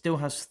game, still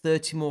has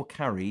 30 more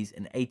carries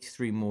and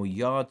 83 more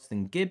yards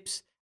than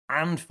Gibbs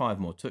and 5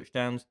 more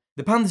touchdowns.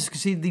 The Panthers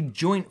conceded the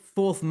joint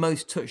 4th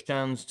most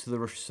touchdowns to the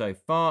rush so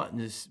far,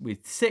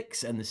 with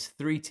 6, and there's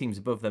 3 teams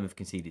above them have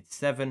conceded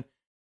 7.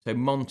 So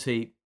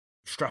Monty,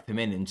 strap him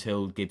in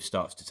until Gibbs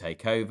starts to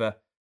take over.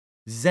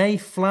 Zay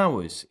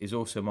Flowers is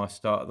also my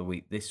start of the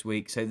week this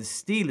week. So the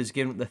Steelers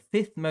given up the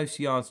 5th most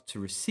yards to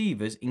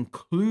receivers,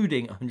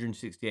 including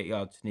 168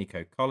 yards to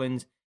Nico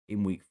Collins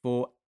in week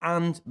 4,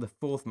 and the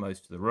 4th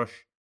most to the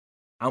rush.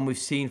 And we've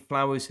seen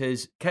Flowers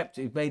has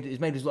made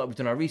us look like we've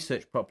done our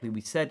research properly.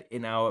 We said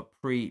in our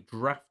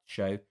pre-draft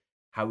show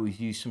how he was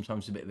used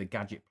sometimes a bit of a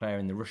gadget player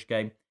in the rush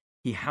game.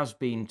 He has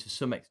been to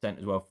some extent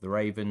as well for the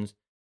Ravens.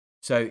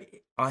 So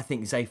I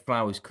think Zay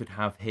Flowers could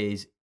have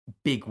his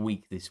big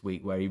week this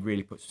week where he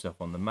really puts himself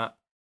on the map.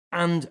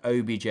 And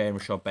OBJ and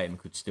Rashad Bateman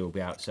could still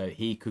be out, so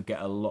he could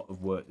get a lot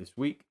of work this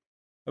week.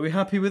 Are we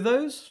happy with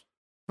those?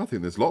 I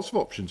think there's lots of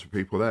options for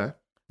people there.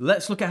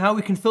 Let's look at how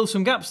we can fill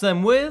some gaps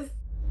then with...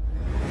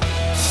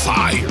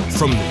 Fire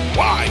from the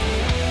wide.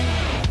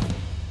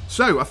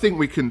 So I think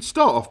we can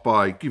start off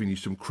by giving you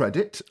some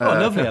credit. Oh,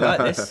 lovely. I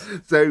like this.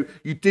 So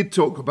you did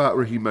talk about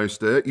Raheem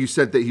Mostert. You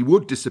said that he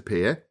would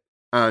disappear,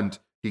 and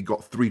he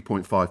got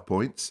 3.5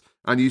 points.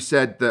 And you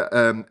said that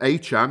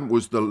Achane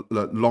was the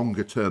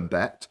longer-term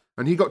bet,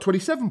 and he got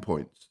 27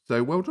 points.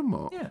 So well done,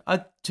 Mark.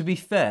 Yeah. To be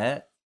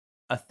fair,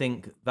 I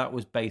think that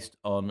was based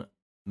on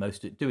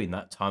Mostert doing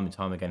that time and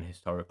time again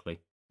historically.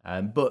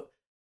 But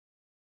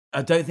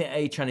I don't think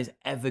Achane is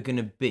ever going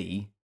to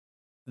be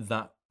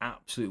that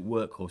absolute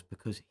workhorse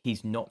because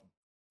he's not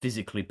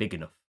physically big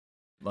enough.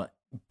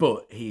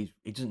 But he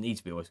doesn't need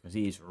to be always because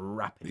he is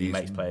rapid. He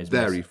makes players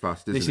very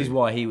fast. This is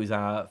why he was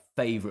our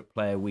favourite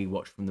player we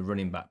watched from the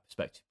running back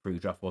perspective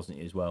pre-draft, wasn't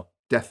he as well?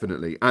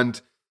 Definitely.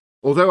 And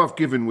although I've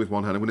given with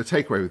one hand, I'm going to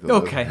take away with the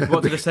other. Okay,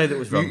 what did I say that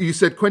was wrong? You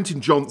said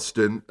Quentin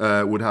Johnston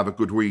would have a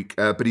good week,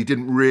 but he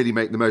didn't really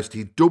make the most.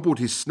 He doubled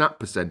his snap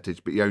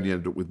percentage, but he only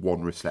ended up with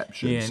 1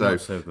 reception. Yeah, so,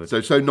 not so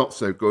good. So not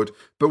so good.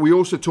 But we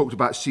also talked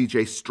about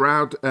CJ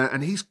Stroud,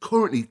 and he's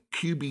currently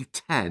QB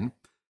 10.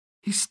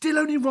 He's still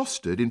only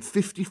rostered in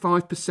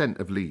 55%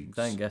 of leagues.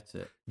 Don't get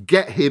it.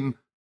 Get him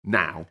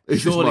now.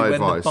 Is Surely my when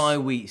advice. the bye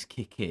weeks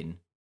kick in,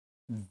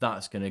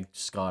 that's going to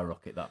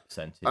skyrocket that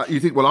percentage. You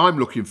think, well, I'm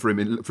looking for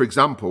him, for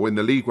example, in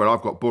the league where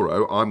I've got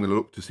Burrow, I'm going to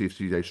look to see if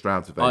CJ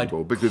Stroud's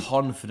available. I'd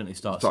confidently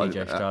start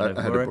CJ Stroud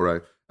ahead over of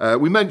Burrow.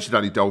 We mentioned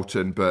Andy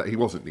Dalton, but he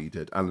wasn't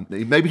needed. And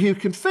maybe he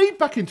can fade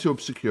back into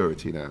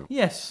obscurity now.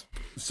 Yes.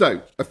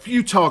 So, a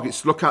few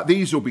targets to look at.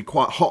 These will be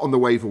quite hot on the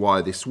waiver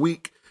wire this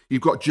week.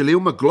 You've got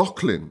Jaleel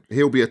McLaughlin.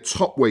 He'll be a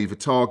top waiver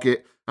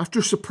target after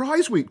a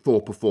surprise week 4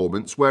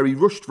 performance where he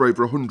rushed for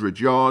over 100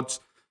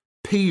 yards.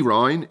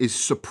 Pirine is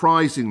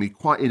surprisingly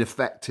quite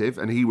ineffective,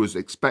 and he was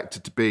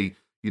expected to be,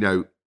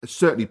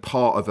 certainly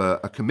part of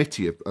a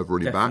committee of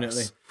running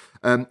backs.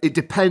 It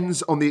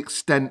depends on the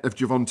extent of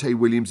Javonte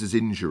Williams'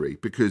 injury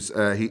because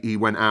he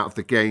went out of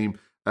the game,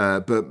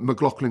 but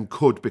McLaughlin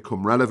could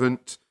become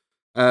relevant.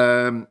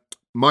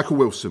 Michael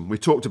Wilson, we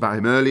talked about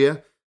him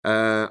earlier.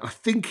 I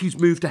think he's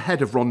moved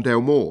ahead of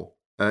Rondale Moore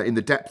in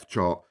the depth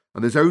chart,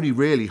 and there's only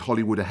really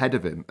Hollywood ahead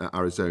of him at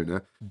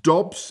Arizona.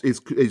 Dobbs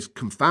is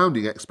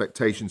confounding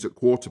expectations at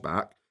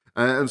quarterback,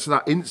 and so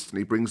that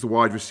instantly brings the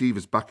wide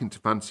receivers back into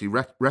fantasy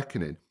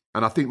reckoning.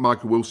 And I think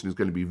Michael Wilson is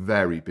going to be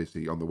very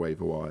busy on the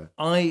waiver wire.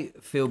 I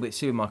feel a bit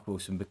silly with Michael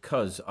Wilson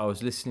because I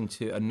was listening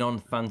to a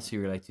non-fantasy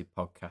related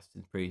podcast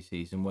in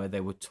pre-season where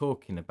they were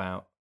talking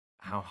about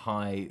how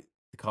high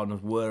the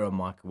Cardinals were on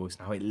Michael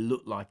Wilson, how it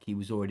looked like he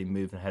was already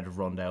moving ahead of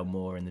Rondale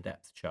Moore in the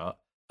depth chart.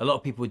 A lot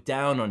of people were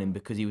down on him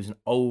because he was an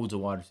older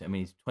wide receiver. I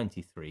mean, he's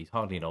 23. He's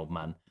hardly an old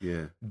man.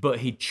 Yeah. But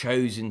he'd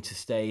chosen to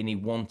stay and he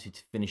wanted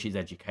to finish his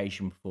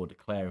education before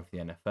declaring for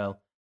the NFL.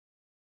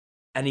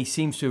 And he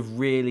seems to have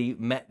really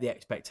met the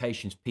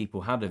expectations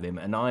people had of him.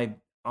 And I'm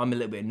a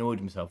little bit annoyed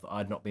with myself that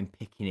I'd not been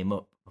picking him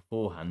up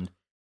beforehand.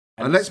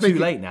 And it's too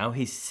late now.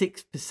 He's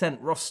 6%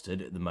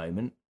 rostered at the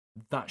moment.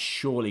 That's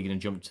surely going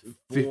to jump to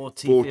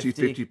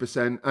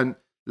 50%. And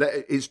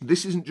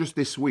this isn't just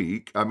this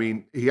week. I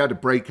mean, he had a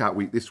breakout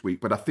week this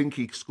week, but I think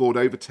he scored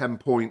over 10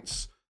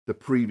 points the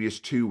previous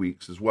 2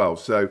 weeks as well.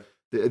 So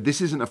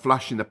this isn't a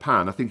flash in the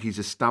pan. I think he's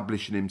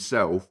establishing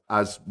himself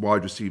as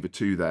wide receiver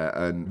 2 there.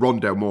 And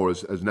Rondale Moore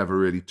has never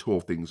really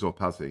tore things up,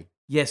 has he?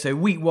 Yeah, so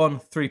week 1,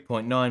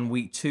 3.9,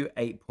 week 2,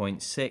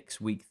 8.6,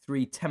 week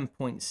 3,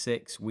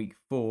 10.6, week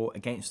 4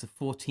 against the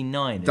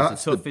 49ers.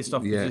 That's the toughest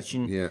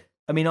opposition. Yeah.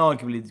 I mean,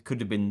 arguably it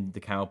could have been the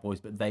Cowboys,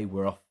 but they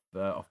were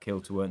off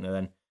kilter, weren't they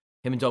then?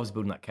 Him and Dobbs are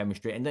building that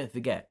chemistry. And don't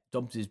forget,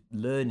 Dobbs is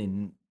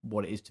learning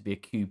what it is to be a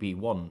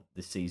QB1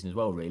 this season as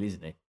well, really,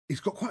 isn't he?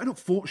 He's got quite an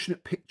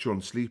unfortunate picture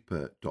on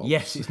Sleeper, Dobbs.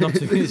 Yes, it's not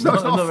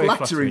a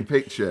flattering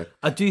picture.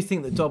 I do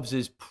think that Dobbs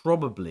has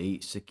probably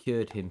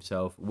secured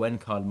himself, when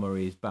Kyler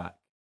Murray is back,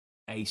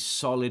 a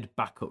solid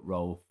backup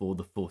role for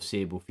the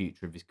foreseeable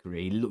future of his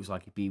career. He looks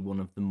like he'd be one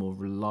of the more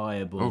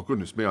reliable. Oh,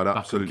 goodness me, I'd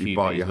absolutely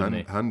bite your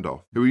hand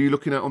off. Who are you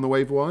looking at on the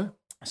waiver wire?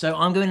 So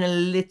I'm going a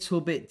little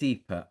bit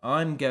deeper.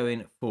 I'm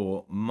going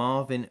for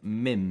Marvin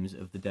Mims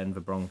of the Denver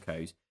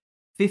Broncos.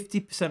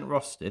 50%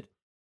 rostered.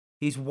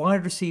 He's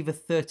wide receiver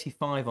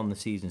 35 on the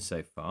season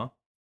so far,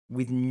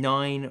 with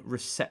 9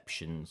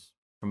 receptions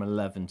from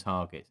 11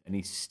 targets. And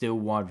he's still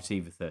wide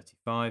receiver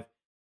 35.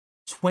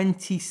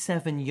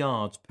 27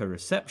 yards per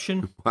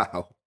reception.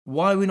 Wow.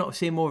 Why are we not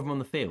seeing more of him on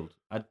the field?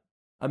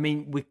 I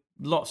mean,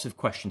 lots of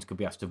questions could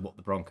be asked of what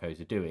the Broncos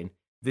are doing.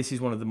 This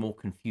is one of the more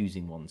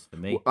confusing ones for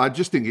me. Well, I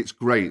just think it's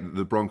great that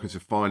the Broncos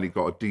have finally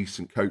got a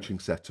decent coaching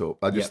set up.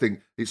 I just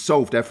think it's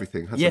solved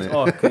everything, hasn't it?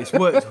 Yes, it's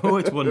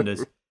worked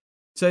wonders.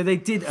 So they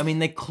did, I mean,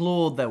 they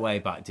clawed their way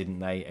back, didn't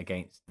they,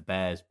 against the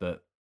Bears,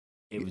 but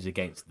it was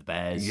against the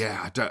Bears.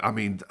 Yeah,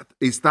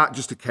 is that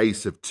just a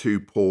case of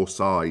 2 poor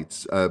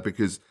sides?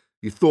 Because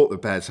you thought the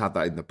Bears had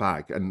that in the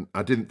bag, and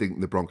I didn't think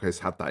the Broncos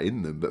had that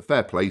in them, but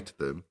fair play to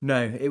them.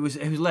 No, it was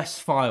less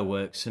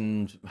fireworks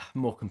and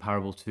more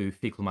comparable to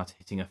fecal matter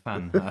hitting a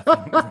fan, I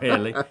think,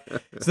 really.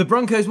 So the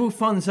Broncos will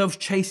find themselves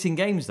chasing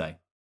games, though.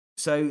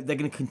 So they're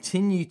going to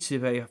continue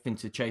to having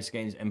to chase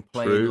games and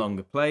play in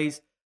longer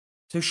plays.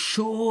 So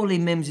surely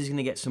Mims is going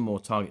to get some more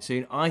targets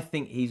soon. I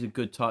think he's a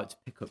good target to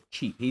pick up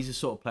cheap. He's the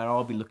sort of player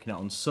I'll be looking at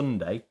on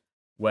Sunday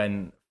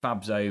when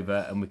Fab's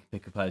over and we can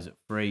pick up players at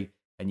free.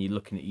 And you're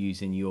looking at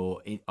using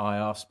your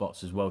IR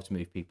spots as well to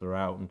move people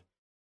around.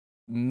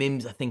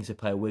 Mims, I think, is a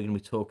player we're going to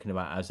be talking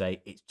about as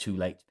it's too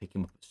late to pick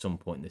him up at some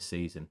point this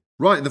season.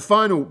 Right, and the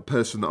final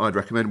person that I'd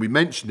recommend, we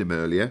mentioned him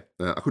earlier.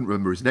 I couldn't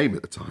remember his name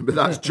at the time, but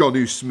that's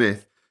Jonnu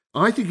Smith.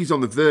 I think he's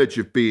on the verge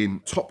of being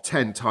top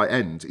 10 tight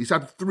end. He's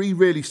had 3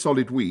 really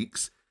solid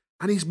weeks,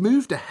 and he's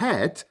moved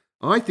ahead,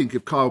 I think,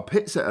 of Kyle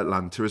Pitts at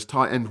Atlanta as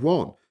tight end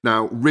 1.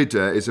 Now,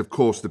 Ridder is, of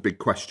course, the big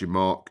question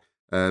mark.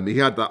 He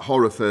had that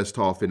horror first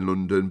half in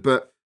London,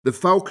 but the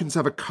Falcons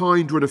have a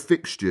kind run of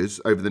fixtures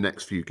over the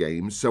next few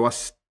games, so I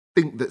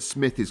think that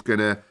Smith is going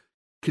to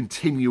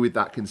continue with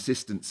that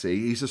consistency.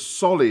 He's a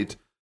solid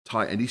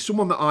tight end. He's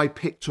someone that I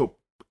picked up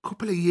a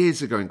couple of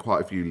years ago in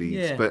quite a few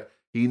leagues, but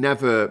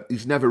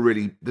there's never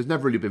really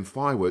been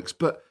fireworks.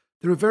 But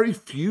there are very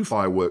few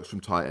fireworks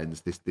from tight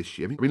ends this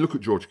year. I mean, look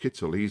at George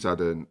Kittle. He's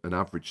had an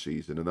average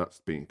season, and that's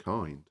being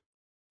kind.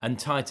 And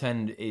tight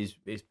end is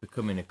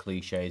becoming a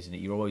cliche, isn't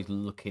it? You're always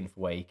looking for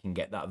where you can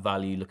get that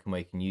value, looking where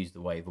you can use the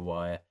waiver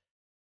wire,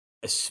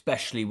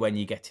 especially when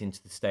you get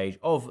into the stage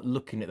of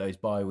looking at those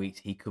bye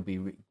weeks. He could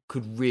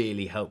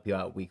really help you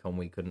out week on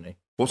week, couldn't he?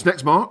 What's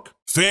next, Mark?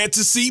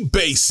 Fantasy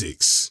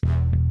Basics.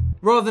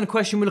 Rather than a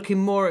question, we're looking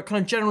more at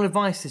kind of general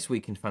advice this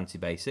week in Fantasy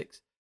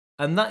Basics.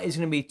 And that is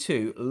going to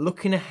be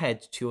looking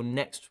ahead to your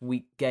next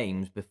week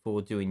games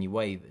before doing your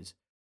waivers.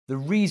 The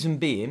reason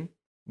being,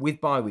 with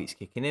bye weeks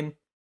kicking in,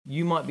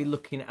 you might be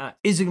looking at,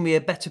 is it going to be a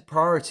better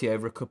priority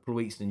over a couple of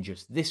weeks than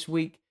just this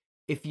week?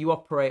 If you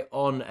operate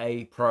on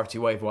a priority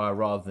waiver wire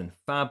rather than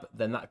Fab,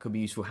 then that could be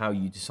useful how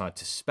you decide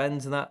to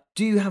spend that.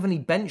 Do you have any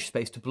bench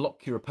space to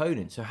block your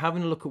opponent? So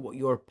having a look at what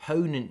your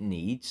opponent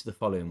needs the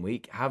following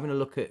week, having a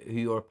look at who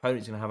your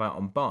opponent's going to have out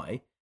on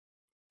bye.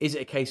 Is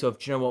it a case of,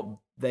 do you know what,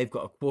 they've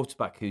got a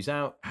quarterback who's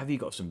out? Have you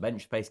got some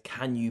bench space?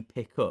 Can you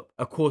pick up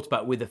a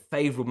quarterback with a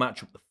favourable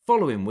matchup the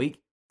following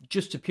week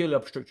just to purely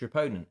obstruct your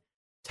opponent?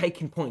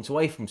 Taking points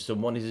away from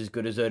someone is as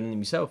good as earning them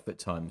yourself at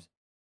times.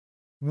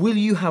 Will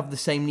you have the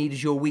same need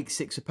as your week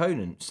 6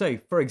 opponent? So,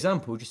 for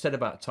example, just said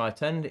about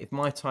tight end. If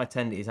my tight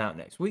end is out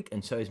next week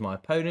and so is my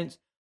opponent's,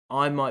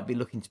 I might be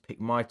looking to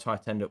pick my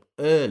tight end up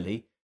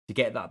early to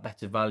get that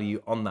better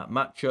value on that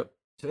matchup.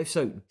 So if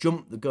so,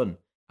 jump the gun.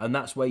 And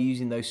that's where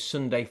using those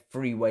Sunday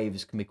free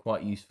waivers can be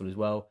quite useful as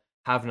well.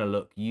 Having a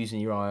look, using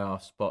your IR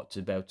spot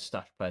to be able to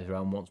stash players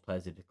around once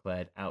players are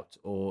declared out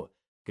or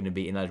going to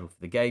be ineligible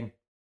for the game.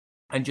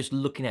 And just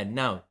looking ahead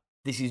now,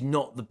 this is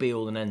not the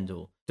be-all and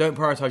end-all. Don't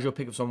prioritise your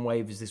pickups on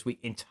waivers this week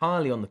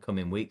entirely on the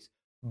coming weeks,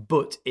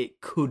 but it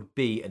could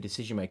be a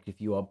decision maker if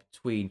you are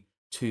between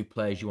 2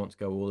 players you want to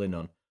go all in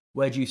on.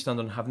 Where do you stand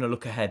on having a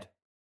look ahead?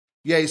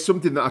 Yeah, it's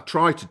something that I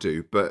try to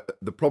do, but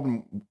the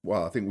problem,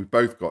 well, I think we've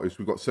both got is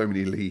we've got so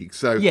many leagues.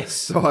 So, Yes.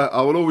 So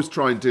I will always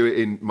try and do it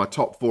in my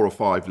top 4 or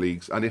 5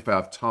 leagues, and if I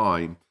have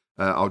time,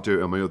 I'll do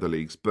it on my other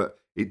leagues. But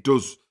it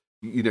does,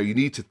 you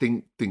need to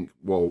think.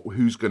 Well,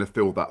 who's going to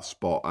fill that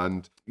spot?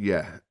 And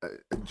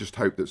just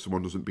hope that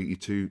someone doesn't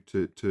beat you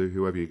to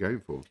whoever you're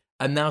going for.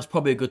 And now's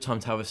probably a good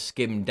time to have a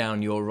skim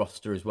down your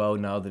roster as well,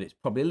 now that it's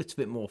probably a little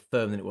bit more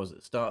firm than it was at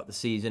the start of the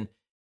season.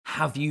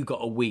 Have you got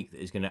a week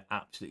that is going to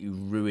absolutely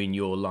ruin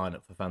your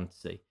lineup for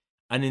fantasy?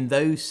 And in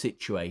those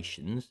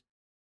situations,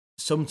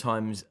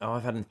 sometimes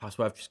I've had in the past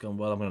where I've just gone,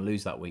 well, I'm going to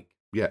lose that week.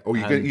 Yeah, or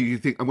you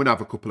think I'm going to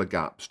have a couple of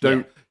gaps.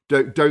 Don't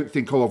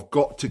think, oh, I've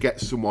got to get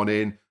someone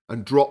in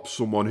and drop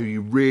someone who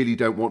you really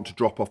don't want to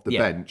drop off the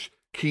bench.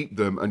 Keep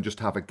them and just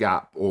have a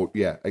gap, or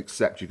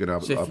accept you're going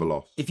to have a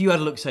loss. If you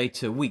had a look, say,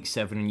 to week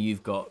 7 and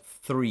you've got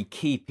 3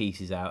 key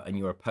pieces out and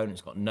your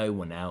opponent's got no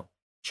one out,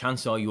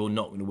 chances are you're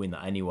not going to win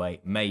that anyway.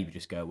 Maybe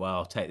just go, well,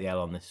 I'll take the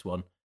L on this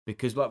one.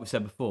 Because like we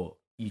said before,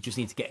 you just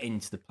need to get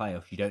into the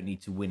playoffs. You don't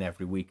need to win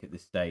every week at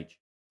this stage.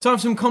 Time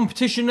for some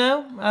competition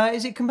now.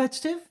 Is it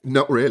competitive?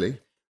 Not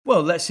really.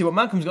 Well, let's see what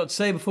Malcolm's got to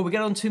say before we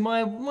get on to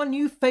my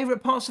new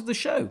favourite parts of the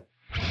show.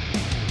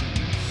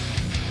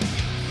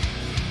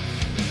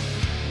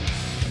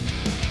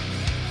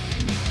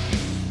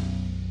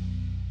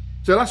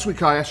 So last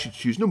week I asked you to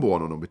choose number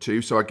 1 or number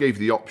 2. So I gave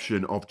the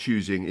option of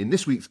choosing in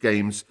this week's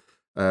games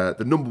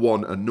the number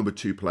 1 and number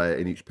 2 player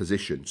in each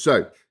position.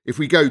 So if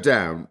we go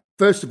down,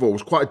 first of all, it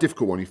was quite a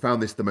difficult one. You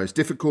found this the most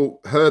difficult.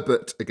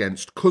 Herbert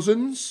against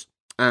Cousins,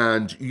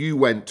 and you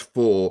went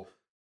for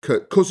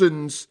Kirk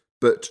Cousins,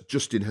 but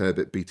Justin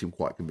Herbert beat him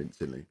quite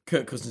convincingly.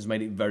 Kirk Cousins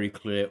made it very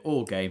clear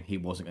all game he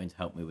wasn't going to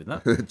help me with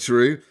that.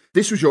 True.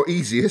 This was your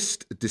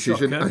easiest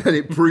decision, Shocker. and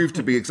it proved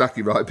to be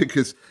exactly right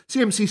because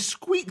CMC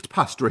squeaked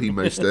past Raheem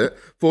Mostert,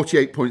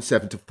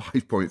 48.7 to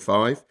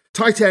 5.5.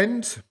 Tight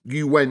end,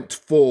 you went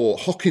for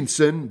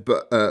Hockenson,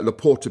 but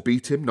Laporta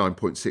beat him,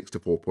 9.6 to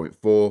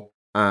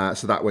 4.4.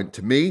 So that went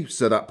to me.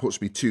 So that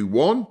puts me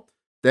 2-1.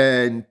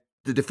 Then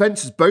the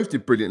defences both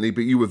did brilliantly,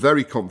 but you were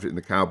very confident in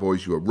the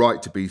Cowboys. You were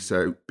right to be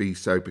so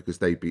because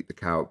they beat the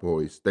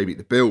Cowboys. They beat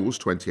the Bills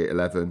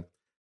 28-11,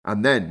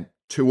 and then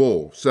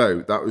 2-2. So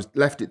that was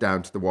left it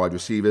down to the wide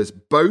receivers.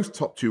 Both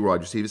top 2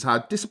 wide receivers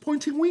had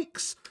disappointing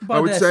weeks,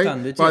 I would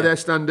say, by their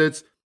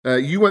standards.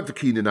 You went for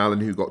Keenan Allen,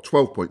 who got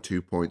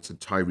 12.2 points,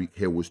 and Tyreek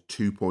Hill was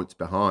 2 points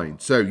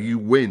behind. So you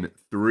win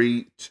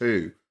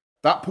 3-2.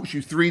 That puts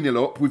you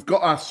 3-0 up. We've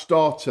got our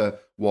starter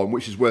one,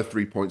 which is worth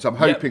 3 points. I'm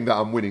hoping that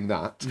I'm winning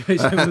that. We'll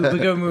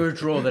go with a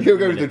draw then. You'll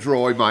go with the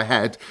draw in my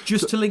head.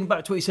 Just to link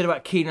back to what you said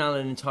about Keenan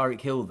Allen and Tyreek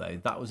Hill, though,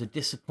 that was a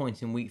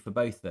disappointing week for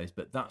both of those,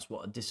 but that's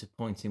what a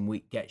disappointing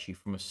week gets you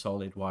from a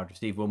solid wide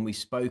receiver. When we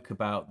spoke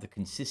about the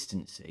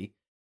consistency,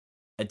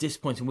 a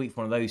disappointing week for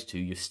one of those two,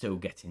 you're still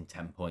getting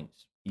 10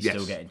 points. You're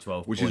still getting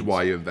 12 which points. Is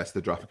why you invest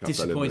the draft account.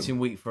 Disappointing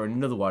week for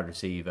another wide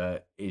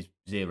receiver is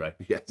 0.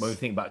 Yes. When we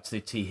think back to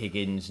the T.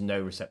 Higgins, no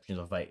receptions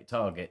off 8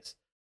 targets,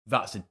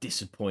 that's a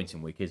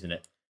disappointing week, isn't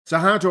it? So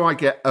how do I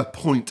get a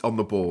point on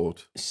the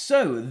board?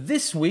 So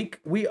this week,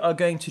 we are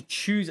going to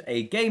choose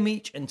a game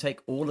each and take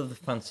all of the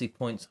fantasy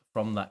points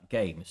from that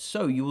game.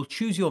 So you will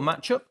choose your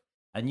matchup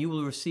and you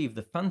will receive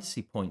the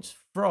fantasy points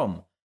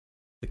from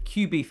the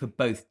QB for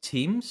both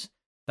teams.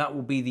 That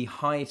will be the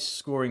highest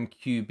scoring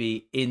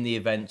QB in the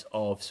event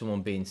of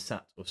someone being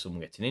sacked or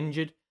someone getting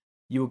injured.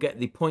 You will get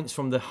the points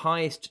from the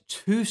highest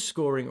 2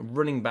 scoring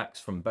running backs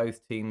from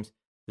both teams,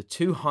 the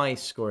 2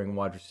 highest scoring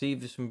wide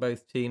receivers from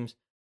both teams,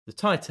 the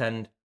tight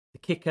end, the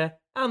kicker,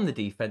 and the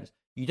defense.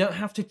 You don't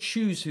have to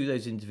choose who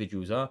those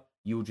individuals are.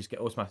 You will just get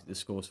automatically the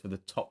scores for the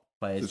top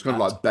players. It's kind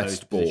of like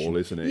best ball, positions.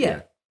 isn't it?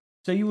 Yeah.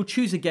 So you will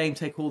choose a game,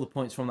 take all the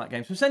points from that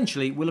game. So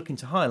essentially, we're looking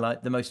to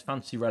highlight the most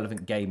fantasy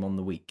relevant game on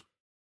the week.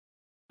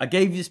 I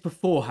gave you this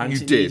beforehand. You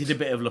it did. Needed a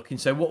bit of looking.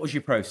 So what was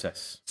your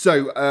process?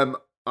 So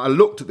I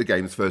looked at the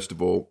games first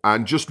of all,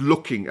 and just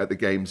looking at the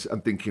games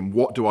and thinking,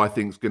 what do I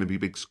think is going to be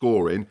big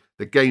scoring?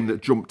 The game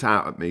that jumped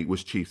out at me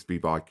was Chiefs v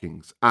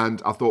Vikings.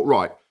 And I thought,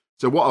 right,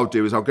 so what I'll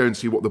do is I'll go and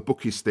see what the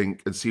bookies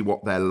think and see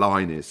what their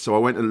line is. So I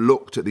went and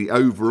looked at the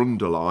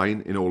over-under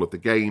line in all of the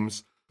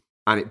games,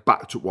 and it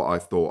backed up what I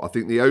thought. I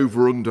think the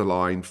over-under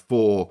line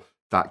for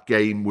that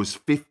game was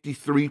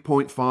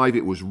 53.5.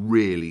 It was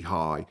really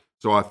high.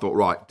 So I thought,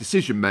 right,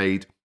 decision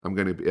made. I'm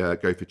going to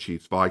go for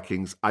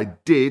Chiefs-Vikings. I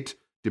did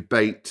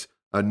debate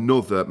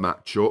another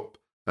matchup,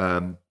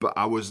 but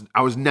I was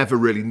never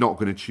really not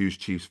going to choose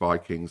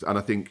Chiefs-Vikings. And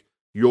I think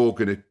you're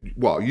going to,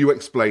 well, you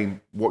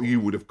explain what you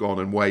would have gone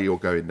and where you're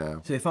going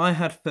now. So if I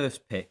had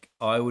first pick,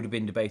 I would have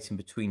been debating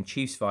between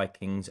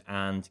Chiefs-Vikings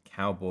and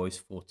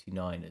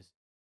Cowboys-49ers.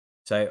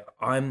 So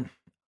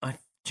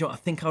I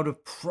think I would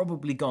have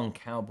probably gone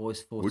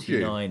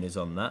Cowboys-49ers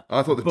on that.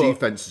 I thought the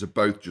defenses are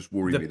both just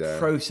worrying me there. The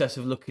process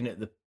of looking at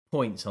the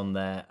points on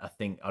there, I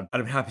think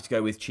I'd be happy to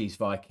go with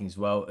Chiefs-Vikings as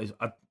well.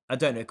 I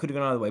don't know, it could have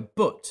gone either way,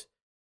 but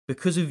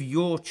because of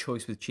your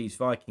choice with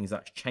Chiefs-Vikings,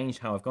 that's changed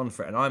how I've gone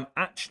for it. And I'm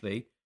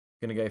actually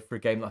going to go for a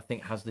game that I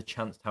think has the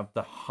chance to have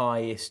the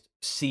highest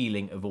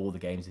ceiling of all the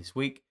games this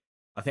week.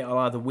 I think I'll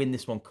either win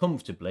this one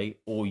comfortably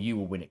or you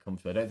will win it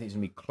comfortably. I don't think it's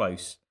going to be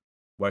close.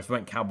 Whereas if I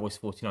went Cowboys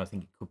 49, I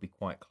think it could be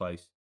quite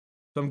close.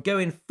 So I'm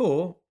going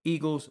for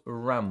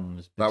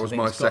Eagles-Rams. That was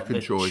my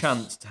second choice.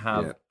 Chance to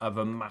have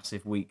a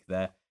massive week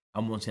there.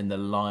 And once in, the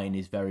line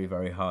is very,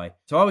 very high.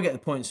 So I will get the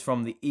points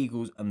from the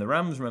Eagles and the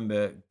Rams.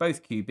 Remember,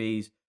 both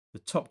QBs, the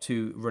top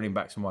 2 running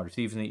backs and wide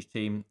receivers in each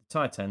team, the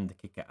tight end, the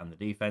kicker, and the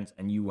defense.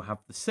 And you will have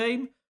the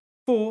same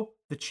for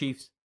the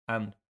Chiefs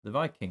and the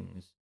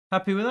Vikings.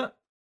 Happy with that?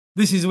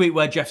 This is the week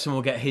where Jefferson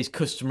will get his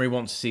customary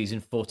once a season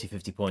 40,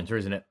 50 pointer,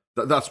 isn't it?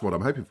 That's what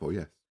I'm hoping for,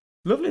 yes.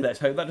 Lovely. Let's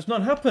hope that does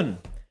not happen.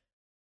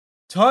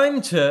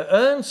 Time to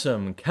earn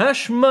some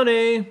cash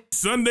money.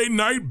 Sunday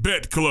Night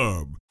Bet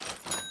Club.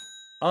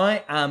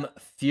 I am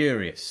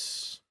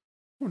furious.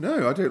 Oh,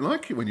 no, I don't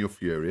like it when you're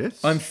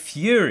furious. I'm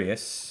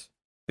furious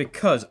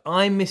because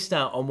I missed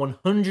out on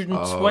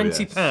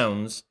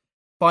 £120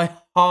 by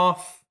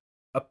half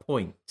a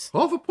point.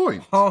 Half a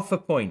point? Half a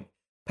point.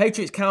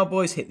 Patriots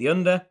Cowboys hit the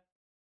under.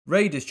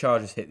 Raiders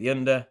Chargers hit the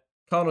under.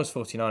 Cardinals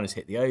 49ers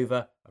hit the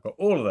over. I got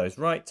all of those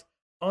right.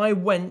 I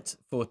went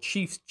for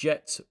Chiefs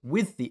Jets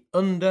with the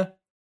under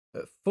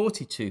at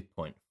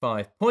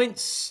 42.5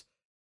 points.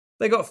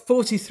 They got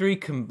 43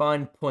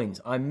 combined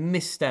points. I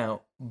missed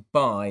out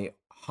by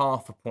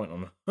half a point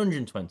on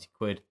 120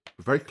 quid.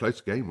 A very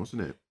close game,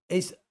 wasn't it? Do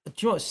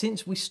you know what?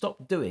 Since we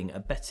stopped doing a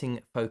betting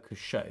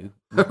focused show,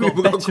 we've got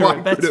We've better got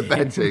at quite good betting. at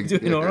betting. We're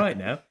doing all right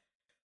now.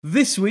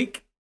 This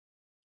week,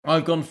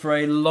 I've gone for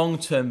a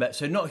long-term bet,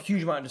 so not a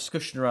huge amount of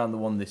discussion around the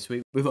one this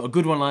week. We've got a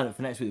good one lined up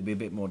for next week. There'll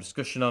be a bit more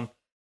discussion on.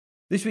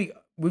 This week,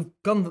 we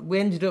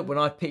ended up, when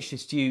I pitched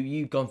this to you,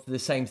 you've gone for the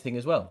same thing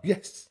as well.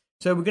 Yes.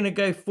 So we're going to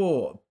go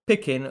for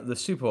picking the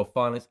Super Bowl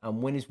finalists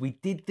and winners. We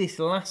did this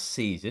last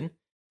season,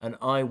 and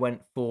I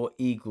went for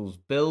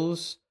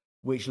Eagles-Bills,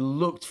 which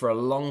looked for a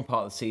long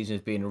part of the season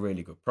as being a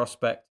really good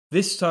prospect.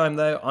 This time,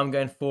 though, I'm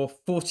going for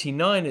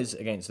 49ers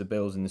against the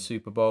Bills in the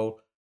Super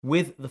Bowl,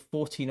 with the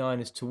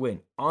 49ers to win.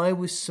 I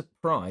was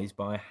surprised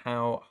by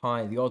how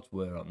high the odds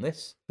were on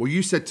this. Well,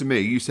 you said to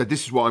me,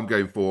 this is what I'm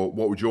going for.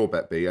 What would your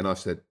bet be? And I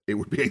said, it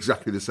would be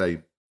exactly the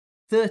same.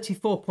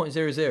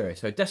 34.00.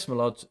 So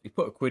decimal odds, you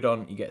put a quid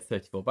on, you get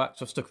 34 back.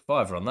 So I stuck a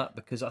fiver on that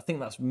because I think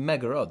that's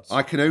mega odds.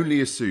 I can only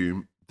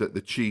assume that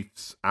the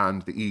Chiefs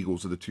and the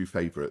Eagles are the 2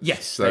 favourites.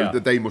 Yes, so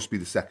they must be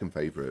the second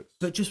favourites.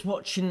 But just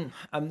watching,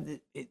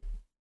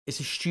 it's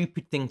a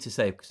stupid thing to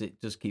say because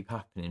it does keep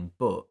happening,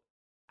 but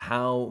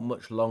how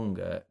much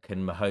longer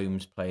can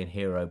Mahomes play in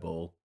hero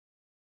ball,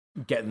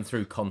 get them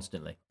through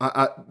constantly?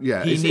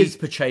 He needs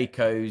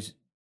Pacheco's.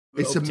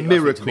 It's a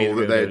miracle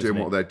that they're doing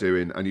what they're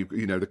doing, and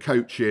you know the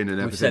coaching and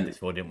everything. We said this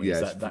before, didn't we?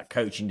 Yes. That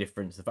coaching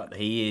difference, the fact that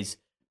he is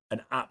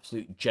an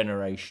absolute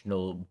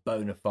generational,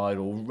 bona fide,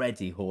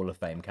 already Hall of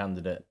Fame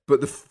candidate. But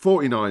the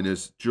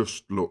 49ers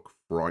just look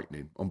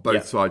frightening on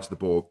both sides of the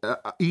ball.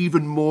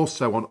 Even more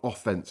so on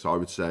offense, I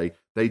would say.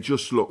 They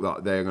just look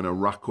like they're going to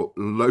rack up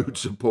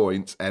loads of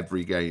points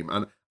every game.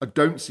 And I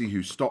don't see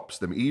who stops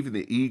them. Even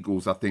the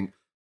Eagles, I think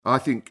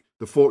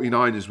the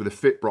 49ers with a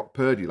fit Brock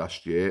Purdy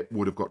last year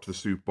would have got to the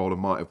Super Bowl and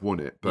might have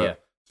won it.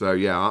 But So,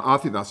 I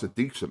think that's a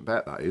decent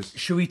bet, that is.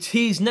 Should we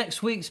tease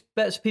next week's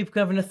bets so people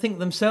can have a think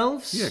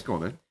themselves? Yeah, go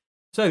on then.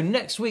 So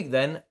next week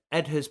then,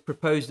 Ed has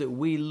proposed that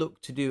we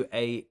look to do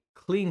a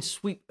clean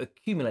sweep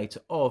accumulator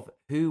of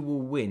who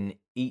will win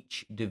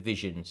each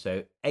division.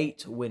 So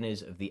 8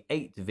 winners of the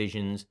 8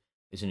 divisions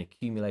is an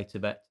accumulator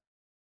bet.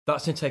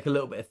 That's going to take a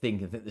little bit of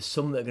thinking. I think there's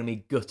some that are going to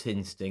be gut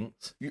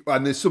instinct.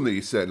 And there's some that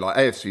you said, like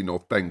AFC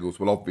North Bengals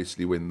will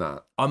obviously win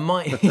that. I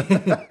might...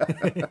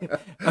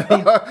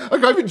 I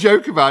can't even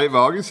joke about it,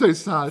 Mark. It's so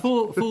sad.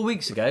 4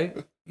 weeks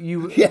ago,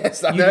 you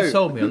know.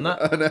 sold me on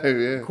that. I know,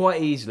 yeah.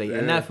 Quite easily. Yeah.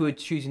 And now if we were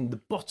choosing the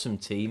bottom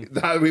team...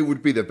 That it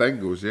would be the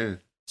Bengals, yeah.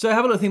 So have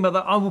a little think about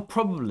that. I will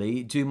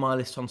probably do my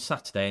list on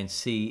Saturday and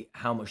see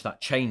how much that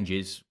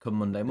changes come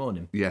Monday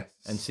morning. Yes.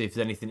 And see if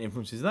there's anything that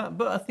influences that.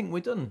 But I think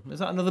we're done. Is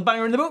that another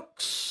banger in the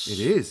books? It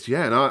is,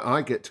 yeah. And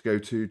I get to go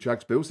to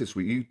Jags Bills this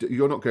week.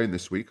 You're not going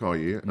this week, are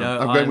you? No,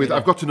 I'm going with.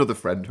 I've got another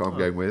friend who I'm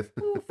going with.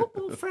 Ooh,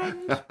 football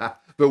friend.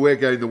 But we're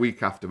going the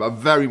week after. But I'm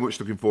very much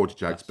looking forward to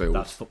Jags Bills.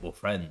 That's football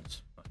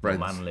friends. That's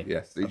friends. Manly.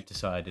 Yes. I've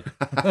decided.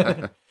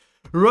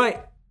 Right.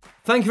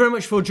 Thank you very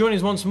much for joining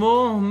us once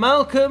more.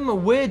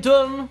 Malcolm, we're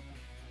done.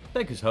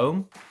 Take us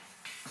home.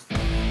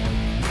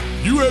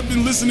 You have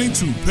been listening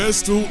to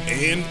Pestle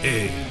and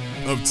Ed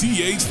of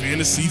TH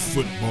Fantasy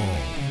Football.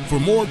 For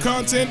more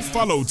content,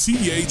 follow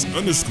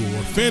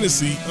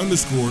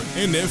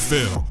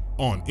TH_fantasy_NFL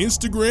on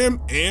Instagram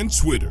and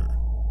Twitter.